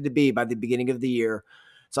expected to be by the beginning of the year.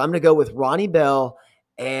 So I'm going to go with Ronnie Bell,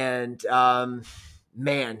 and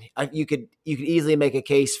you could easily make a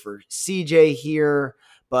case for CJ here.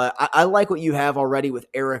 But I like what you have already with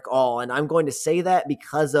Erick All, and I'm going to say that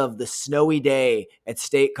because of the snowy day at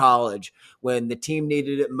State College when the team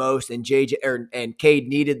needed it most, and Cade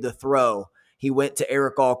needed the throw. He went to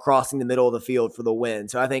Erick All crossing the middle of the field for the win.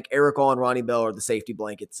 So I think Erick All and Ronnie Bell are the safety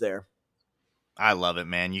blankets there. I love it,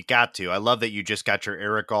 man. You got to. I love that you just got your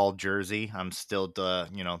Erick All jersey. I'm still,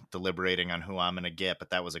 deliberating on who I'm going to get,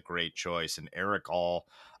 but that was a great choice. And Erick All,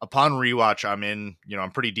 upon rewatch,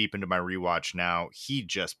 I'm pretty deep into my rewatch now. He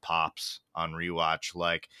just pops on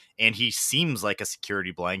rewatch, and he seems like a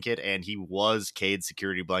security blanket, and he was Cade's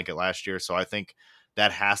security blanket last year. So I think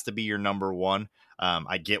that has to be your number one.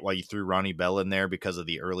 I get why you threw Ronnie Bell in there because of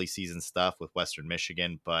the early season stuff with Western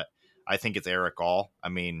Michigan, but I think it's Erick All. I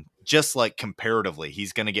mean, just comparatively,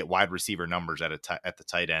 he's going to get wide receiver numbers at the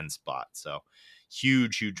tight end spot. So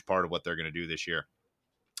huge part of what they're going to do this year.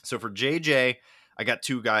 So for JJ, I got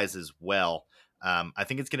 2 guys as well. I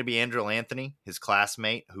think it's going to be Andrel Anthony, his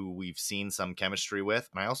classmate, who we've seen some chemistry with.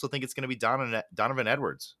 And I also think it's going to be Donovan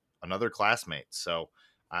Edwards, another classmate. So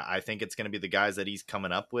I think it's going to be the guys that he's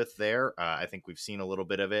coming up with there. I think we've seen a little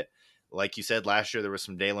bit of it. Like you said, last year there was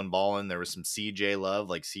some Dalen Ballin, there was some CJ Love,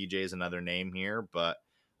 CJ is another name here, but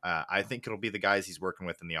I think it'll be the guys he's working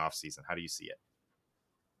with in the offseason. How do you see it?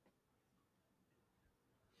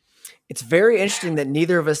 It's very interesting that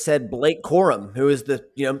neither of us said Blake Corum, who is the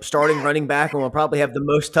starting running back and will probably have the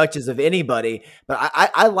most touches of anybody. But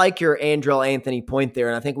I like your Andrel Anthony point there,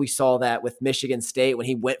 and I think we saw that with Michigan State when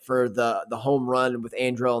he went for the home run with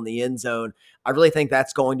Andrel in the end zone. I really think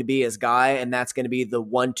that's going to be his guy, and that's going to be the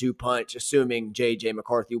 1-2 punch, assuming J.J.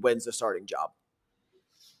 McCarthy wins the starting job.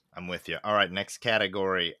 I'm with you. All right, next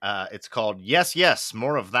category. It's called Yes,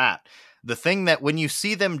 more of that. The thing that when you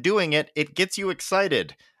see them doing it, it gets you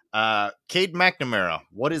excited. Cade McNamara,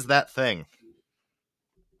 what is that thing?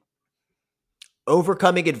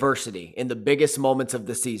 Overcoming adversity in the biggest moments of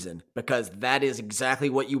the season, because that is exactly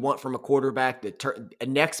what you want from a quarterback, a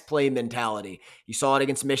next play mentality. You saw it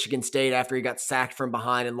against Michigan State after he got sacked from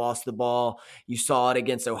behind and lost the ball. You saw it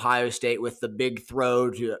against Ohio State with the big throw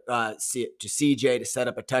to CJ to set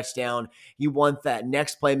up a touchdown. You want that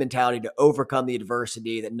next play mentality to overcome the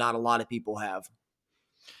adversity that not a lot of people have.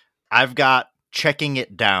 I've got checking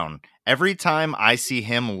it down. Every time I see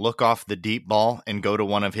him look off the deep ball and go to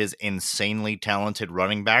one of his insanely talented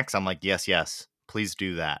running backs, I'm like, yes, please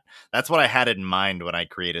do that. That's what I had in mind when I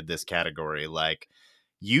created this category. Like,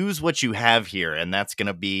 use what you have here, and that's going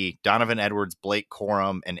to be Donovan Edwards, Blake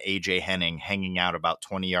Corum, and AJ Henning hanging out about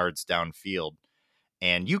 20 yards downfield.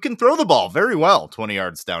 And you can throw the ball very well 20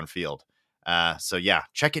 yards downfield. So, yeah,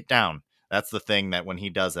 check it down. That's the thing that when he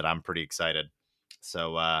does it, I'm pretty excited.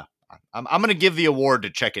 So, I'm going to give the award to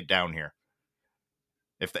check it down here,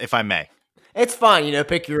 if I may. It's fine,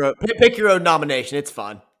 pick your own nomination. It's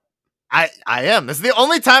fine. I am. This is the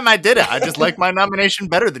only time I did it. I just like my nomination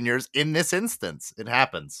better than yours in this instance. It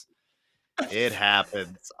happens. It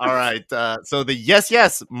happens. All right. So the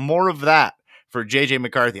yes, more of that for JJ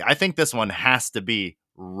McCarthy. I think this one has to be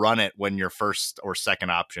run it when your first or second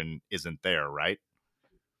option isn't there, right?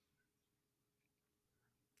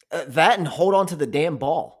 That and hold on to the damn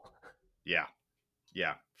ball.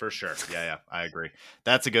 Yeah, for sure. Yeah, I agree.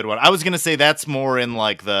 That's a good one. I was going to say that's more in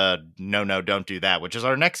like the no, don't do that, which is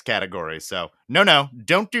our next category. So no,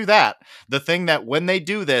 don't do that. The thing that when they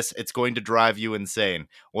do this, it's going to drive you insane.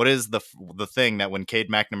 What is the thing that when Cade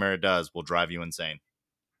McNamara does will drive you insane?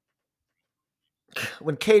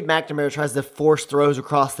 When Cade McNamara tries to force throws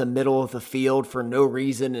across the middle of the field for no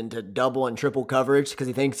reason into double and triple coverage because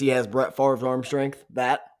he thinks he has Brett Favre's arm strength,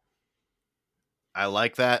 I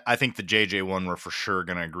like that. I think the JJ one we're for sure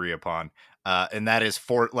going to agree upon. And that is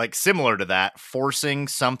similar to that, forcing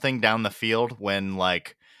something down the field when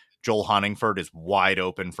like Joel Honingford is wide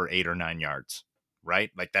open for 8 or 9 yards,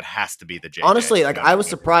 right? Like that has to be the JJ. Honestly, I was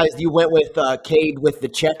surprised you went with Cade with the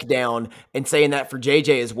check down and saying that for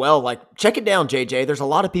JJ as well. Like, check it down, JJ. There's a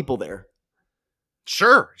lot of people there.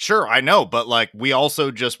 Sure. I know. But like we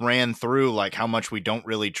also just ran through like how much we don't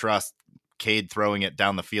really trust Cade throwing it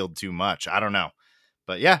down the field too much. I don't know.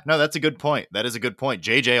 But yeah, no, that's a good point. That is a good point.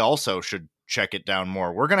 JJ also should check it down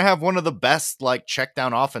more. We're going to have one of the best like check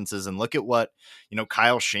down offenses, and look at what,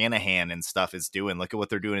 Kyle Shanahan and stuff is doing. Look at what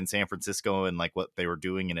they're doing in San Francisco and like what they were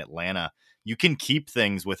doing in Atlanta. You can keep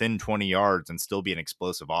things within 20 yards and still be an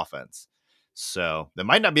explosive offense. So that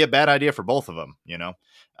might not be a bad idea for both of them,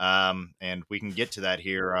 and we can get to that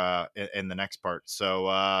here in the next part.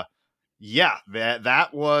 So, yeah,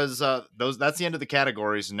 that was that's the end of the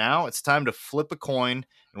categories. Now it's time to flip a coin.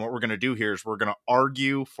 And what we're going to do here is we're going to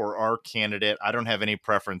argue for our candidate. I don't have any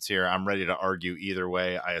preference here. I'm ready to argue either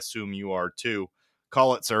way. I assume you are too.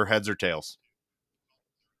 Call it, sir. Heads or tails?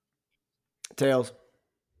 Tails.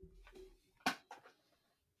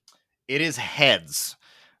 It is heads.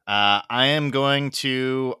 I am going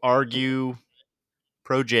to argue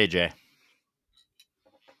pro JJ.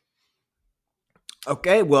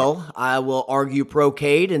 Okay, well, I will argue pro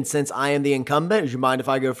Cade, and since I am the incumbent, would you mind if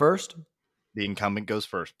I go first? The incumbent goes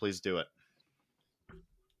first. Please do it.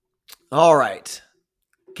 All right.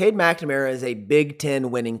 Cade McNamara is a Big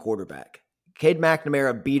Ten winning quarterback. Cade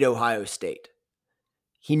McNamara beat Ohio State.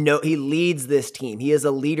 He leads this team. He is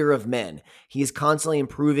a leader of men. He is constantly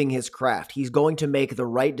improving his craft. He's going to make the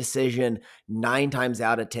right decision 9 times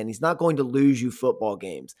out of 10. He's not going to lose you football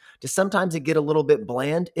games. Does sometimes it get a little bit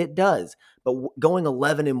bland? It does. But going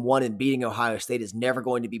 11-1 and beating Ohio State is never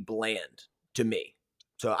going to be bland to me.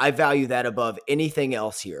 So I value that above anything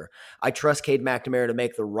else here. I trust Cade McNamara to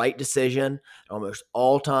make the right decision almost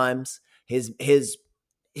all times. His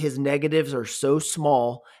negatives are so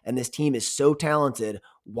small and this team is so talented.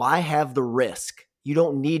 Why have the risk? You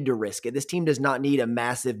don't need to risk it. This team does not need a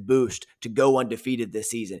massive boost to go undefeated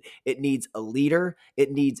this season. It needs a leader.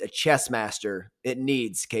 It needs a chess master. It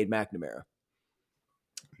needs Cade McNamara.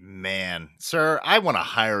 Man, sir, I want to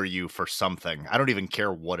hire you for something. I don't even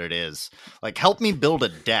care what it is. Like, help me build a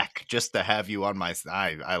deck just to have you on my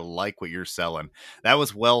side. I like what you're selling. That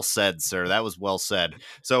was well said, sir. That was well said.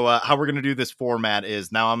 So how we're going to do this format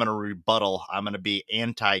is now I'm going to rebuttal. I'm going to be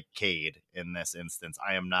anti-Cade in this instance.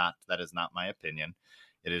 I am not. That is not my opinion.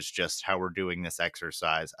 It is just how we're doing this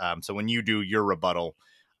exercise. So when you do your rebuttal,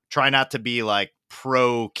 try not to be like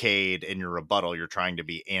pro-Cade in your rebuttal. You're trying to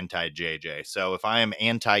be anti-JJ. So if I am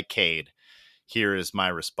anti-Cade, here is my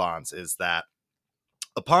response, is that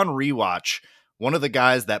upon rewatch, one of the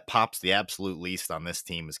guys that pops the absolute least on this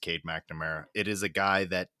team is Cade McNamara. It is a guy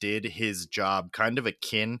that did his job kind of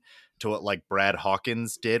akin to what like Brad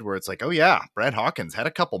Hawkins did, where it's like, oh yeah, Brad Hawkins had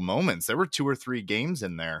a couple moments. There were 2 or 3 games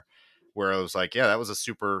in there where I was like, yeah, that was a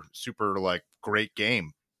super, super like great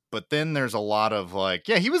game. But then there's a lot of like,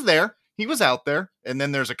 yeah, he was there. He was out there. And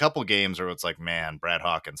then there's a couple games where it's like, man, Brad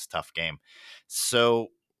Hawkins, tough game. So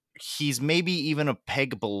he's maybe even a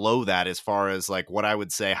peg below that as far as like what I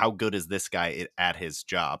would say, how good is this guy at his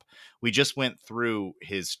job? We just went through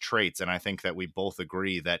his traits, and I think that we both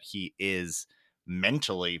agree that he is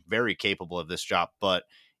mentally very capable of this job. But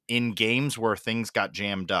in games where things got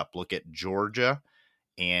jammed up, look at Georgia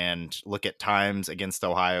and look at times against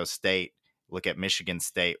Ohio State, look at Michigan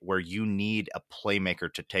State, where you need a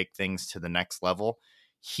playmaker to take things to the next level.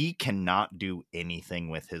 He cannot do anything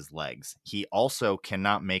with his legs. He also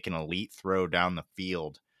cannot make an elite throw down the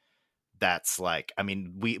field. That's like, I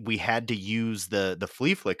mean, we had to use the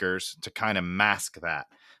flea flickers to kind of mask that.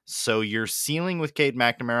 So your ceiling with Cade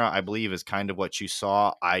McNamara, I believe, is kind of what you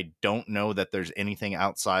saw. I don't know that there's anything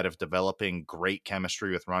outside of developing great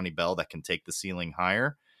chemistry with Ronnie Bell that can take the ceiling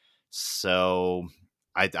higher. So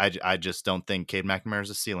I just don't think Cade McNamara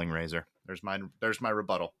is a ceiling raiser. There's my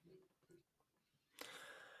rebuttal.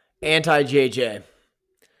 Anti-JJ.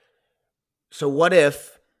 So what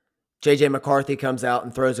if JJ McCarthy comes out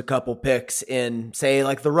and throws a couple picks in, say,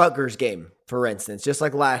 like the Rutgers game, for instance, just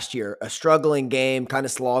like last year, a struggling game, kind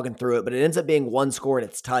of slogging through it, but it ends up being one score and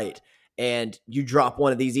it's tight, and you drop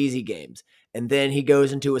one of these easy games. And then he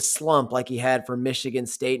goes into a slump like he had for Michigan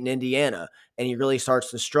State and Indiana, and he really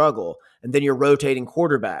starts to struggle. And then you're rotating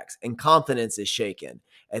quarterbacks, and confidence is shaken.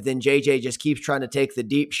 And then JJ just keeps trying to take the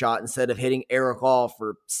deep shot instead of hitting Eric Hall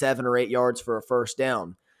for 7 or 8 yards for a first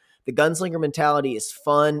down. The gunslinger mentality is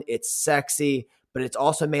fun, it's sexy, but it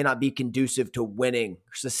also may not be conducive to winning,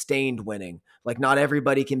 sustained winning. Like not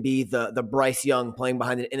everybody can be the Bryce Young playing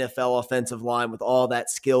behind an NFL offensive line with all that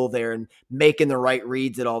skill there and making the right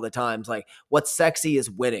reads at all the times. Like what's sexy is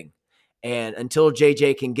winning. And until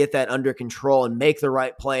JJ can get that under control and make the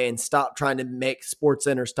right play and stop trying to make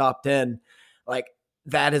SportsCenter's top 10, like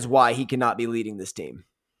that is why he cannot be leading this team.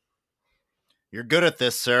 You're good at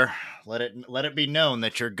this, sir. Let it be known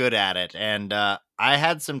that you're good at it. And I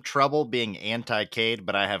had some trouble being anti-Cade,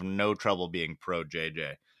 but I have no trouble being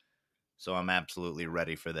pro-JJ. So I'm absolutely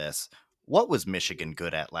ready for this. What was Michigan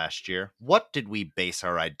good at last year? What did we base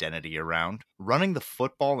our identity around? Running the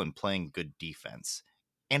football and playing good defense.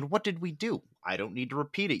 And what did we do? I don't need to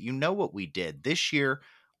repeat it. You know what we did. This year,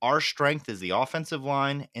 our strength is the offensive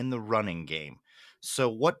line and the running game. So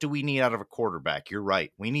what do we need out of a quarterback? You're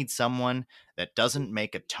right. We need someone that doesn't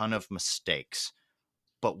make a ton of mistakes,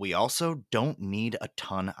 but we also don't need a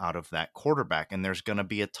ton out of that quarterback. And there's going to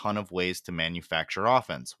be a ton of ways to manufacture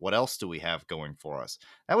offense. What else do we have going for us?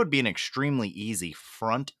 That would be an extremely easy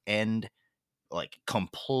front end, like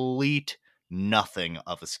complete nothing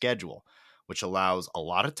of a schedule, which allows a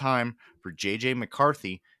lot of time for JJ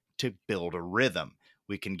McCarthy to build a rhythm.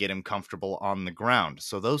 We can get him comfortable on the ground.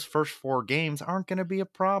 So those first 4 games aren't going to be a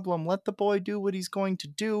problem. Let the boy do what he's going to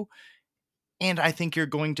do. And I think you're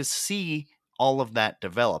going to see all of that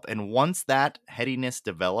develop. And once that headiness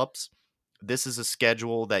develops, this is a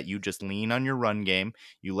schedule that you just lean on your run game.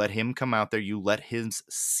 You let him come out there. You let his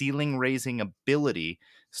ceiling raising ability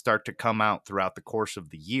start to come out throughout the course of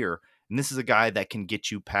the year. And this is a guy that can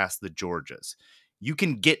get you past the Georgias. You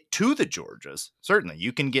can get to the Georgias. Certainly,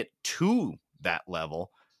 you can get to that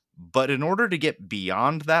level. But in order to get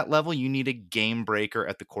beyond that level, you need a game breaker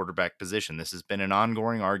at the quarterback position. This has been an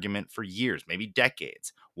ongoing argument for years, maybe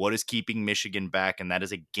decades. What is keeping Michigan back? And that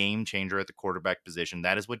is a game changer at the quarterback position.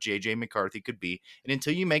 That is what JJ McCarthy could be. And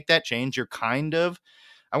until you make that change, you're kind of,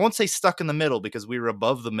 I won't say stuck in the middle because we were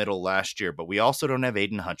above the middle last year, but we also don't have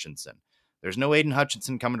Aiden Hutchinson. There's no Aiden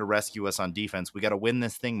Hutchinson coming to rescue us on defense. We got to win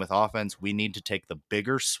this thing with offense. We need to take the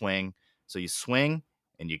bigger swing. So you swing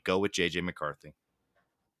and you go with JJ McCarthy.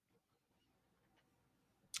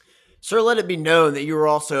 Sir, let it be known that you were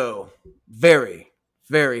also very,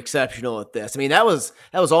 very exceptional at this. I mean, that was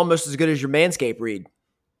almost as good as your Manscaped read.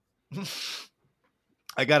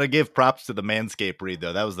 I got to give props to the Manscaped read,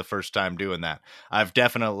 though. That was the first time doing that. I've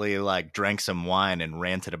definitely drank some wine and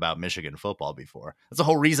ranted about Michigan football before. That's the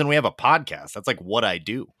whole reason we have a podcast. That's like what I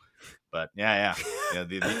do. But yeah.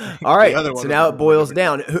 All right. So now it boils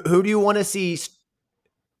down. Who do you want to see?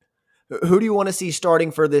 Who do you want to see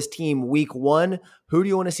starting for this team week 1? Who do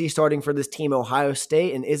you want to see starting for this team Ohio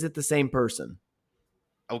State? And is it the same person?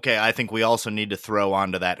 Okay, I think we also need to throw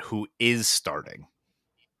onto that who is starting.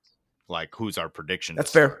 Like, who's our prediction?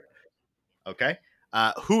 That's fair. Okay.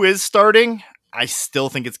 Who is starting? I still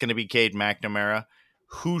think it's going to be Cade McNamara.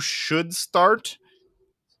 Who should start?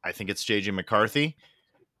 I think it's JJ McCarthy.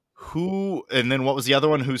 Who, and then what was the other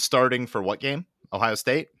one? Who's starting for what game? Ohio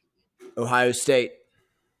State? Ohio State.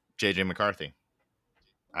 JJ McCarthy.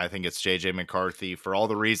 I think it's JJ McCarthy for all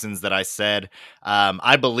the reasons that I said.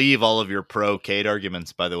 I believe all of your pro Cade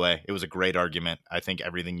arguments, by the way. It was a great argument. I think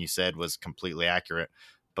everything you said was completely accurate.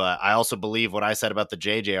 But I also believe what I said about the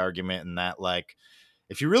JJ argument, and that, like,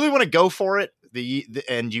 if you really want to go for it,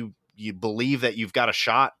 and you believe that you've got a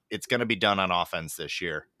shot, it's going to be done on offense this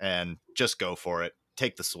year. And just go for it.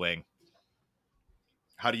 Take the swing.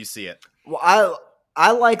 How do you see it? Well,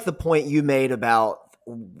 I like the point you made about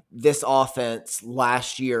this offense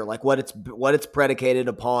last year, like what it's predicated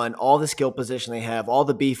upon, all the skill position they have, all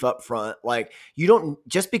the beef up front. Like, you don't,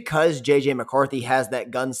 just because JJ McCarthy has that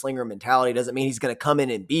gunslinger mentality doesn't mean he's going to come in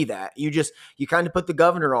and be that. You kind of put the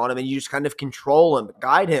governor on him and you just kind of control him,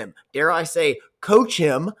 guide him, dare I say, coach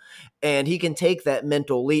him, and he can take that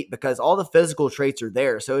mental leap because all the physical traits are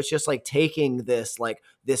there. So it's just like taking this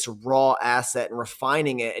raw asset and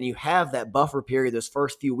refining it. And you have that buffer period, those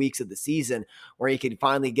first few weeks of the season, where you can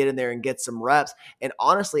finally get in there and get some reps. And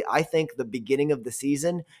honestly, I think the beginning of the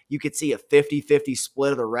season, you could see a 50-50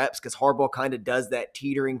 split of the reps because Harbaugh kind of does that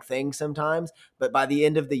teetering thing sometimes. But by the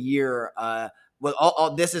end of the year,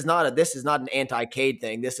 this is not an anti-Cade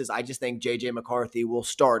thing. I just think JJ McCarthy will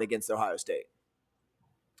start against Ohio State.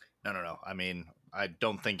 No. I mean, I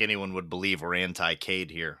don't think anyone would believe we're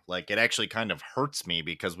anti-Cade here. Like, it actually kind of hurts me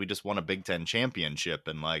because we just won a Big Ten championship.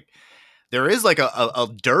 And, like, there is, like, a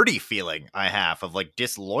dirty feeling I have of, like,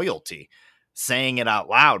 disloyalty saying it out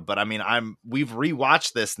loud. But, I mean, we've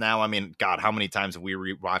rewatched this now. I mean, God, how many times have we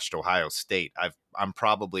rewatched Ohio State? I'm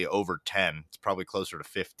probably over 10. It's probably closer to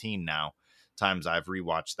 15 now times I've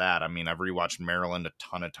rewatched that. I mean, I've rewatched Maryland a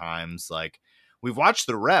ton of times. Like, we've watched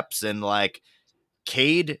the reps, and, like,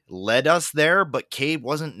 Cade led us there, but Cade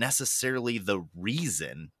wasn't necessarily the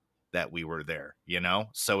reason that we were there, you know?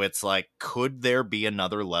 So it's like, could there be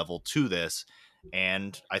another level to this?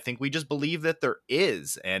 And I think we just believe that there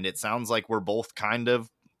is. And it sounds like we're both kind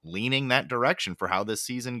of leaning that direction for how this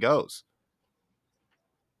season goes.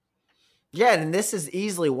 Yeah, and this is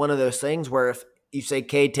easily one of those things where if you say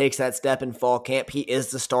Cade takes that step in fall camp, he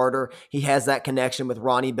is the starter. He has that connection with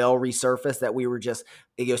Ronnie Bell resurface that we were just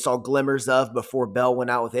saw glimmers of before Bell went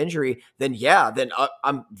out with injury. Then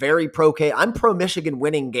I'm very pro Cade. I'm pro Michigan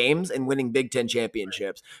winning games and winning Big Ten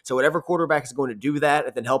championships. So whatever quarterback is going to do that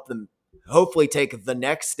and then help them hopefully take the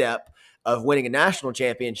next step of winning a national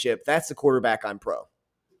championship, that's the quarterback I'm pro.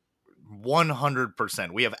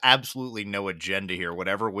 100%. We have absolutely no agenda here.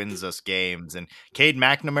 Whatever wins us games. And Cade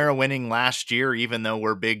McNamara winning last year, even though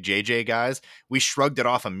we're big JJ guys, we shrugged it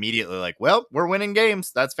off immediately. Like, well, we're winning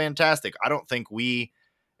games. That's fantastic. I don't think we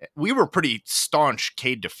were pretty staunch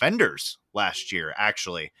Cade defenders last year,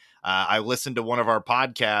 actually. I listened to one of our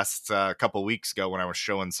podcasts a couple weeks ago when I was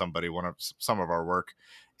showing somebody some of our work,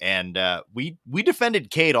 and we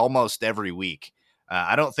defended Cade almost every week.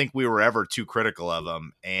 I don't think we were ever too critical of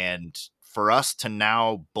him. And for us to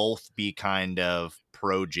now both be kind of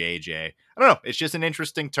pro JJ, I don't know. It's just an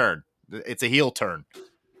interesting turn. It's a heel turn.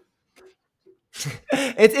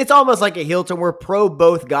 It's almost like a heel turn. We're pro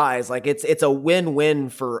both guys. Like it's a win-win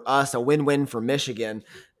for us, a win-win for Michigan.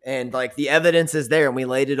 And like the evidence is there and we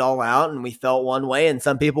laid it all out and we felt one way and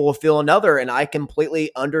some people will feel another. And I completely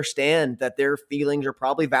understand that their feelings are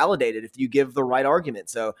probably validated if you give the right argument.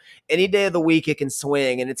 So any day of the week it can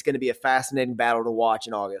swing and it's going to be a fascinating battle to watch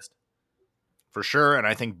in August. For sure. And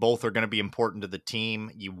I think both are going to be important to the team.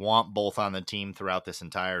 You want both on the team throughout this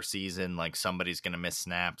entire season. Like somebody's going to miss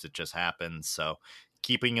snaps. It just happens. So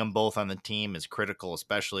keeping them both on the team is critical,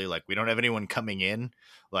 especially like we don't have anyone coming in.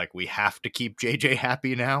 Like we have to keep JJ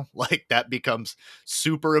happy now. Like that becomes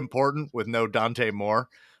super important with no Dante Moore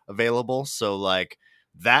available. So like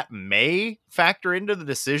that may factor into the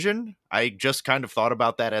decision. I just kind of thought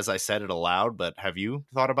about that as I said it aloud, but have you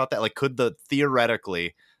thought about that? Like could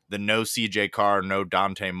theoretically the no CJ Carr, no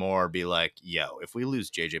Dante Moore be like, yo, if we lose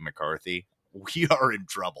JJ McCarthy, we are in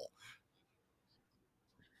trouble.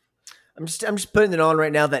 I'm just putting it on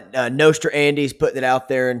right now that Nostra Andy's putting it out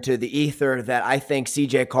there into the ether that I think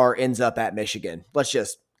CJ Carr ends up at Michigan. Let's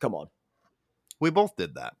just come on. We both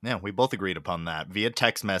did that. Yeah, we both agreed upon that via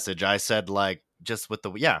text message. I said like just with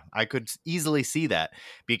I could easily see that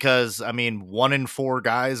because I mean 1 in 4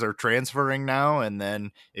 guys are transferring now, and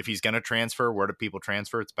then if he's going to transfer, where do people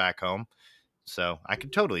transfer? It's back home. So I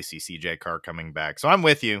could totally see CJ Carr coming back. So I'm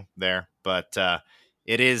with you there, but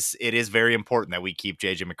it is very important that we keep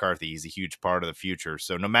JJ McCarthy. He's a huge part of the future.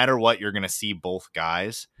 So no matter what, you're going to see both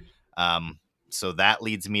guys. So that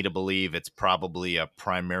leads me to believe it's probably a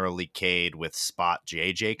primarily Cade with spot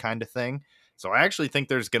JJ kind of thing. So I actually think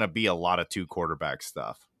there's going to be a lot of 2 quarterback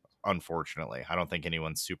stuff. unfortunately. I don't think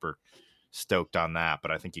anyone's super stoked on that,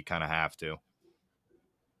 but I think you kind of have to.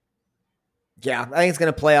 Yeah, I think it's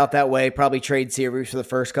going to play out that way. Probably trade series for the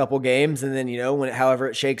first couple games, and then, however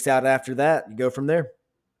it shakes out after that, you go from there.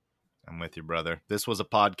 I'm with you, brother. This was a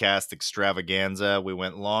podcast extravaganza. We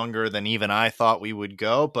went longer than even I thought we would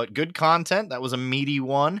go, but good content. That was a meaty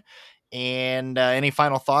one. And any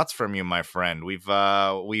final thoughts from you, my friend?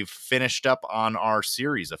 We've finished up on our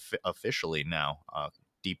series officially now,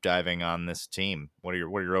 deep diving on this team. What are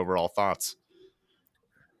your overall thoughts?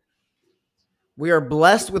 We are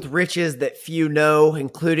blessed with riches that few know,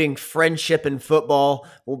 including friendship and football.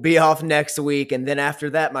 We'll be off next week. And then after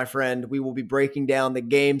that, my friend, we will be breaking down the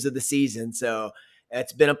games of the season. So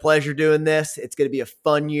it's been a pleasure doing this. It's going to be a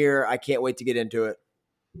fun year. I can't wait to get into it.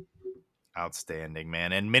 Outstanding,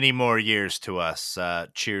 man. And many more years to us.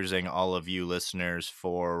 Cheersing all of you listeners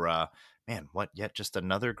for, yet just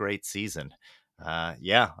another great season.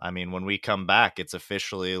 When we come back, it's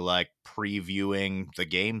officially like previewing the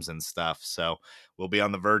games and stuff. So we'll be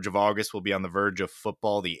on the verge of August. We'll be on the verge of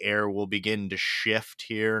football. The air will begin to shift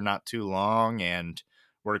here not too long, and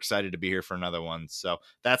we're excited to be here for another one. So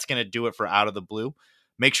that's going to do it for Out of the Blue.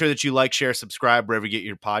 Make sure that you like, share, subscribe wherever you get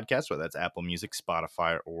your podcast, whether that's Apple Music,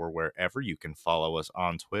 Spotify, or wherever. You can follow us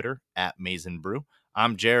on Twitter at Maizen Brew.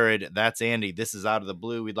 I'm Jared. That's Andy. This is Out of the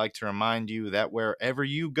Blue. We'd like to remind you that wherever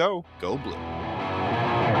you go, go blue.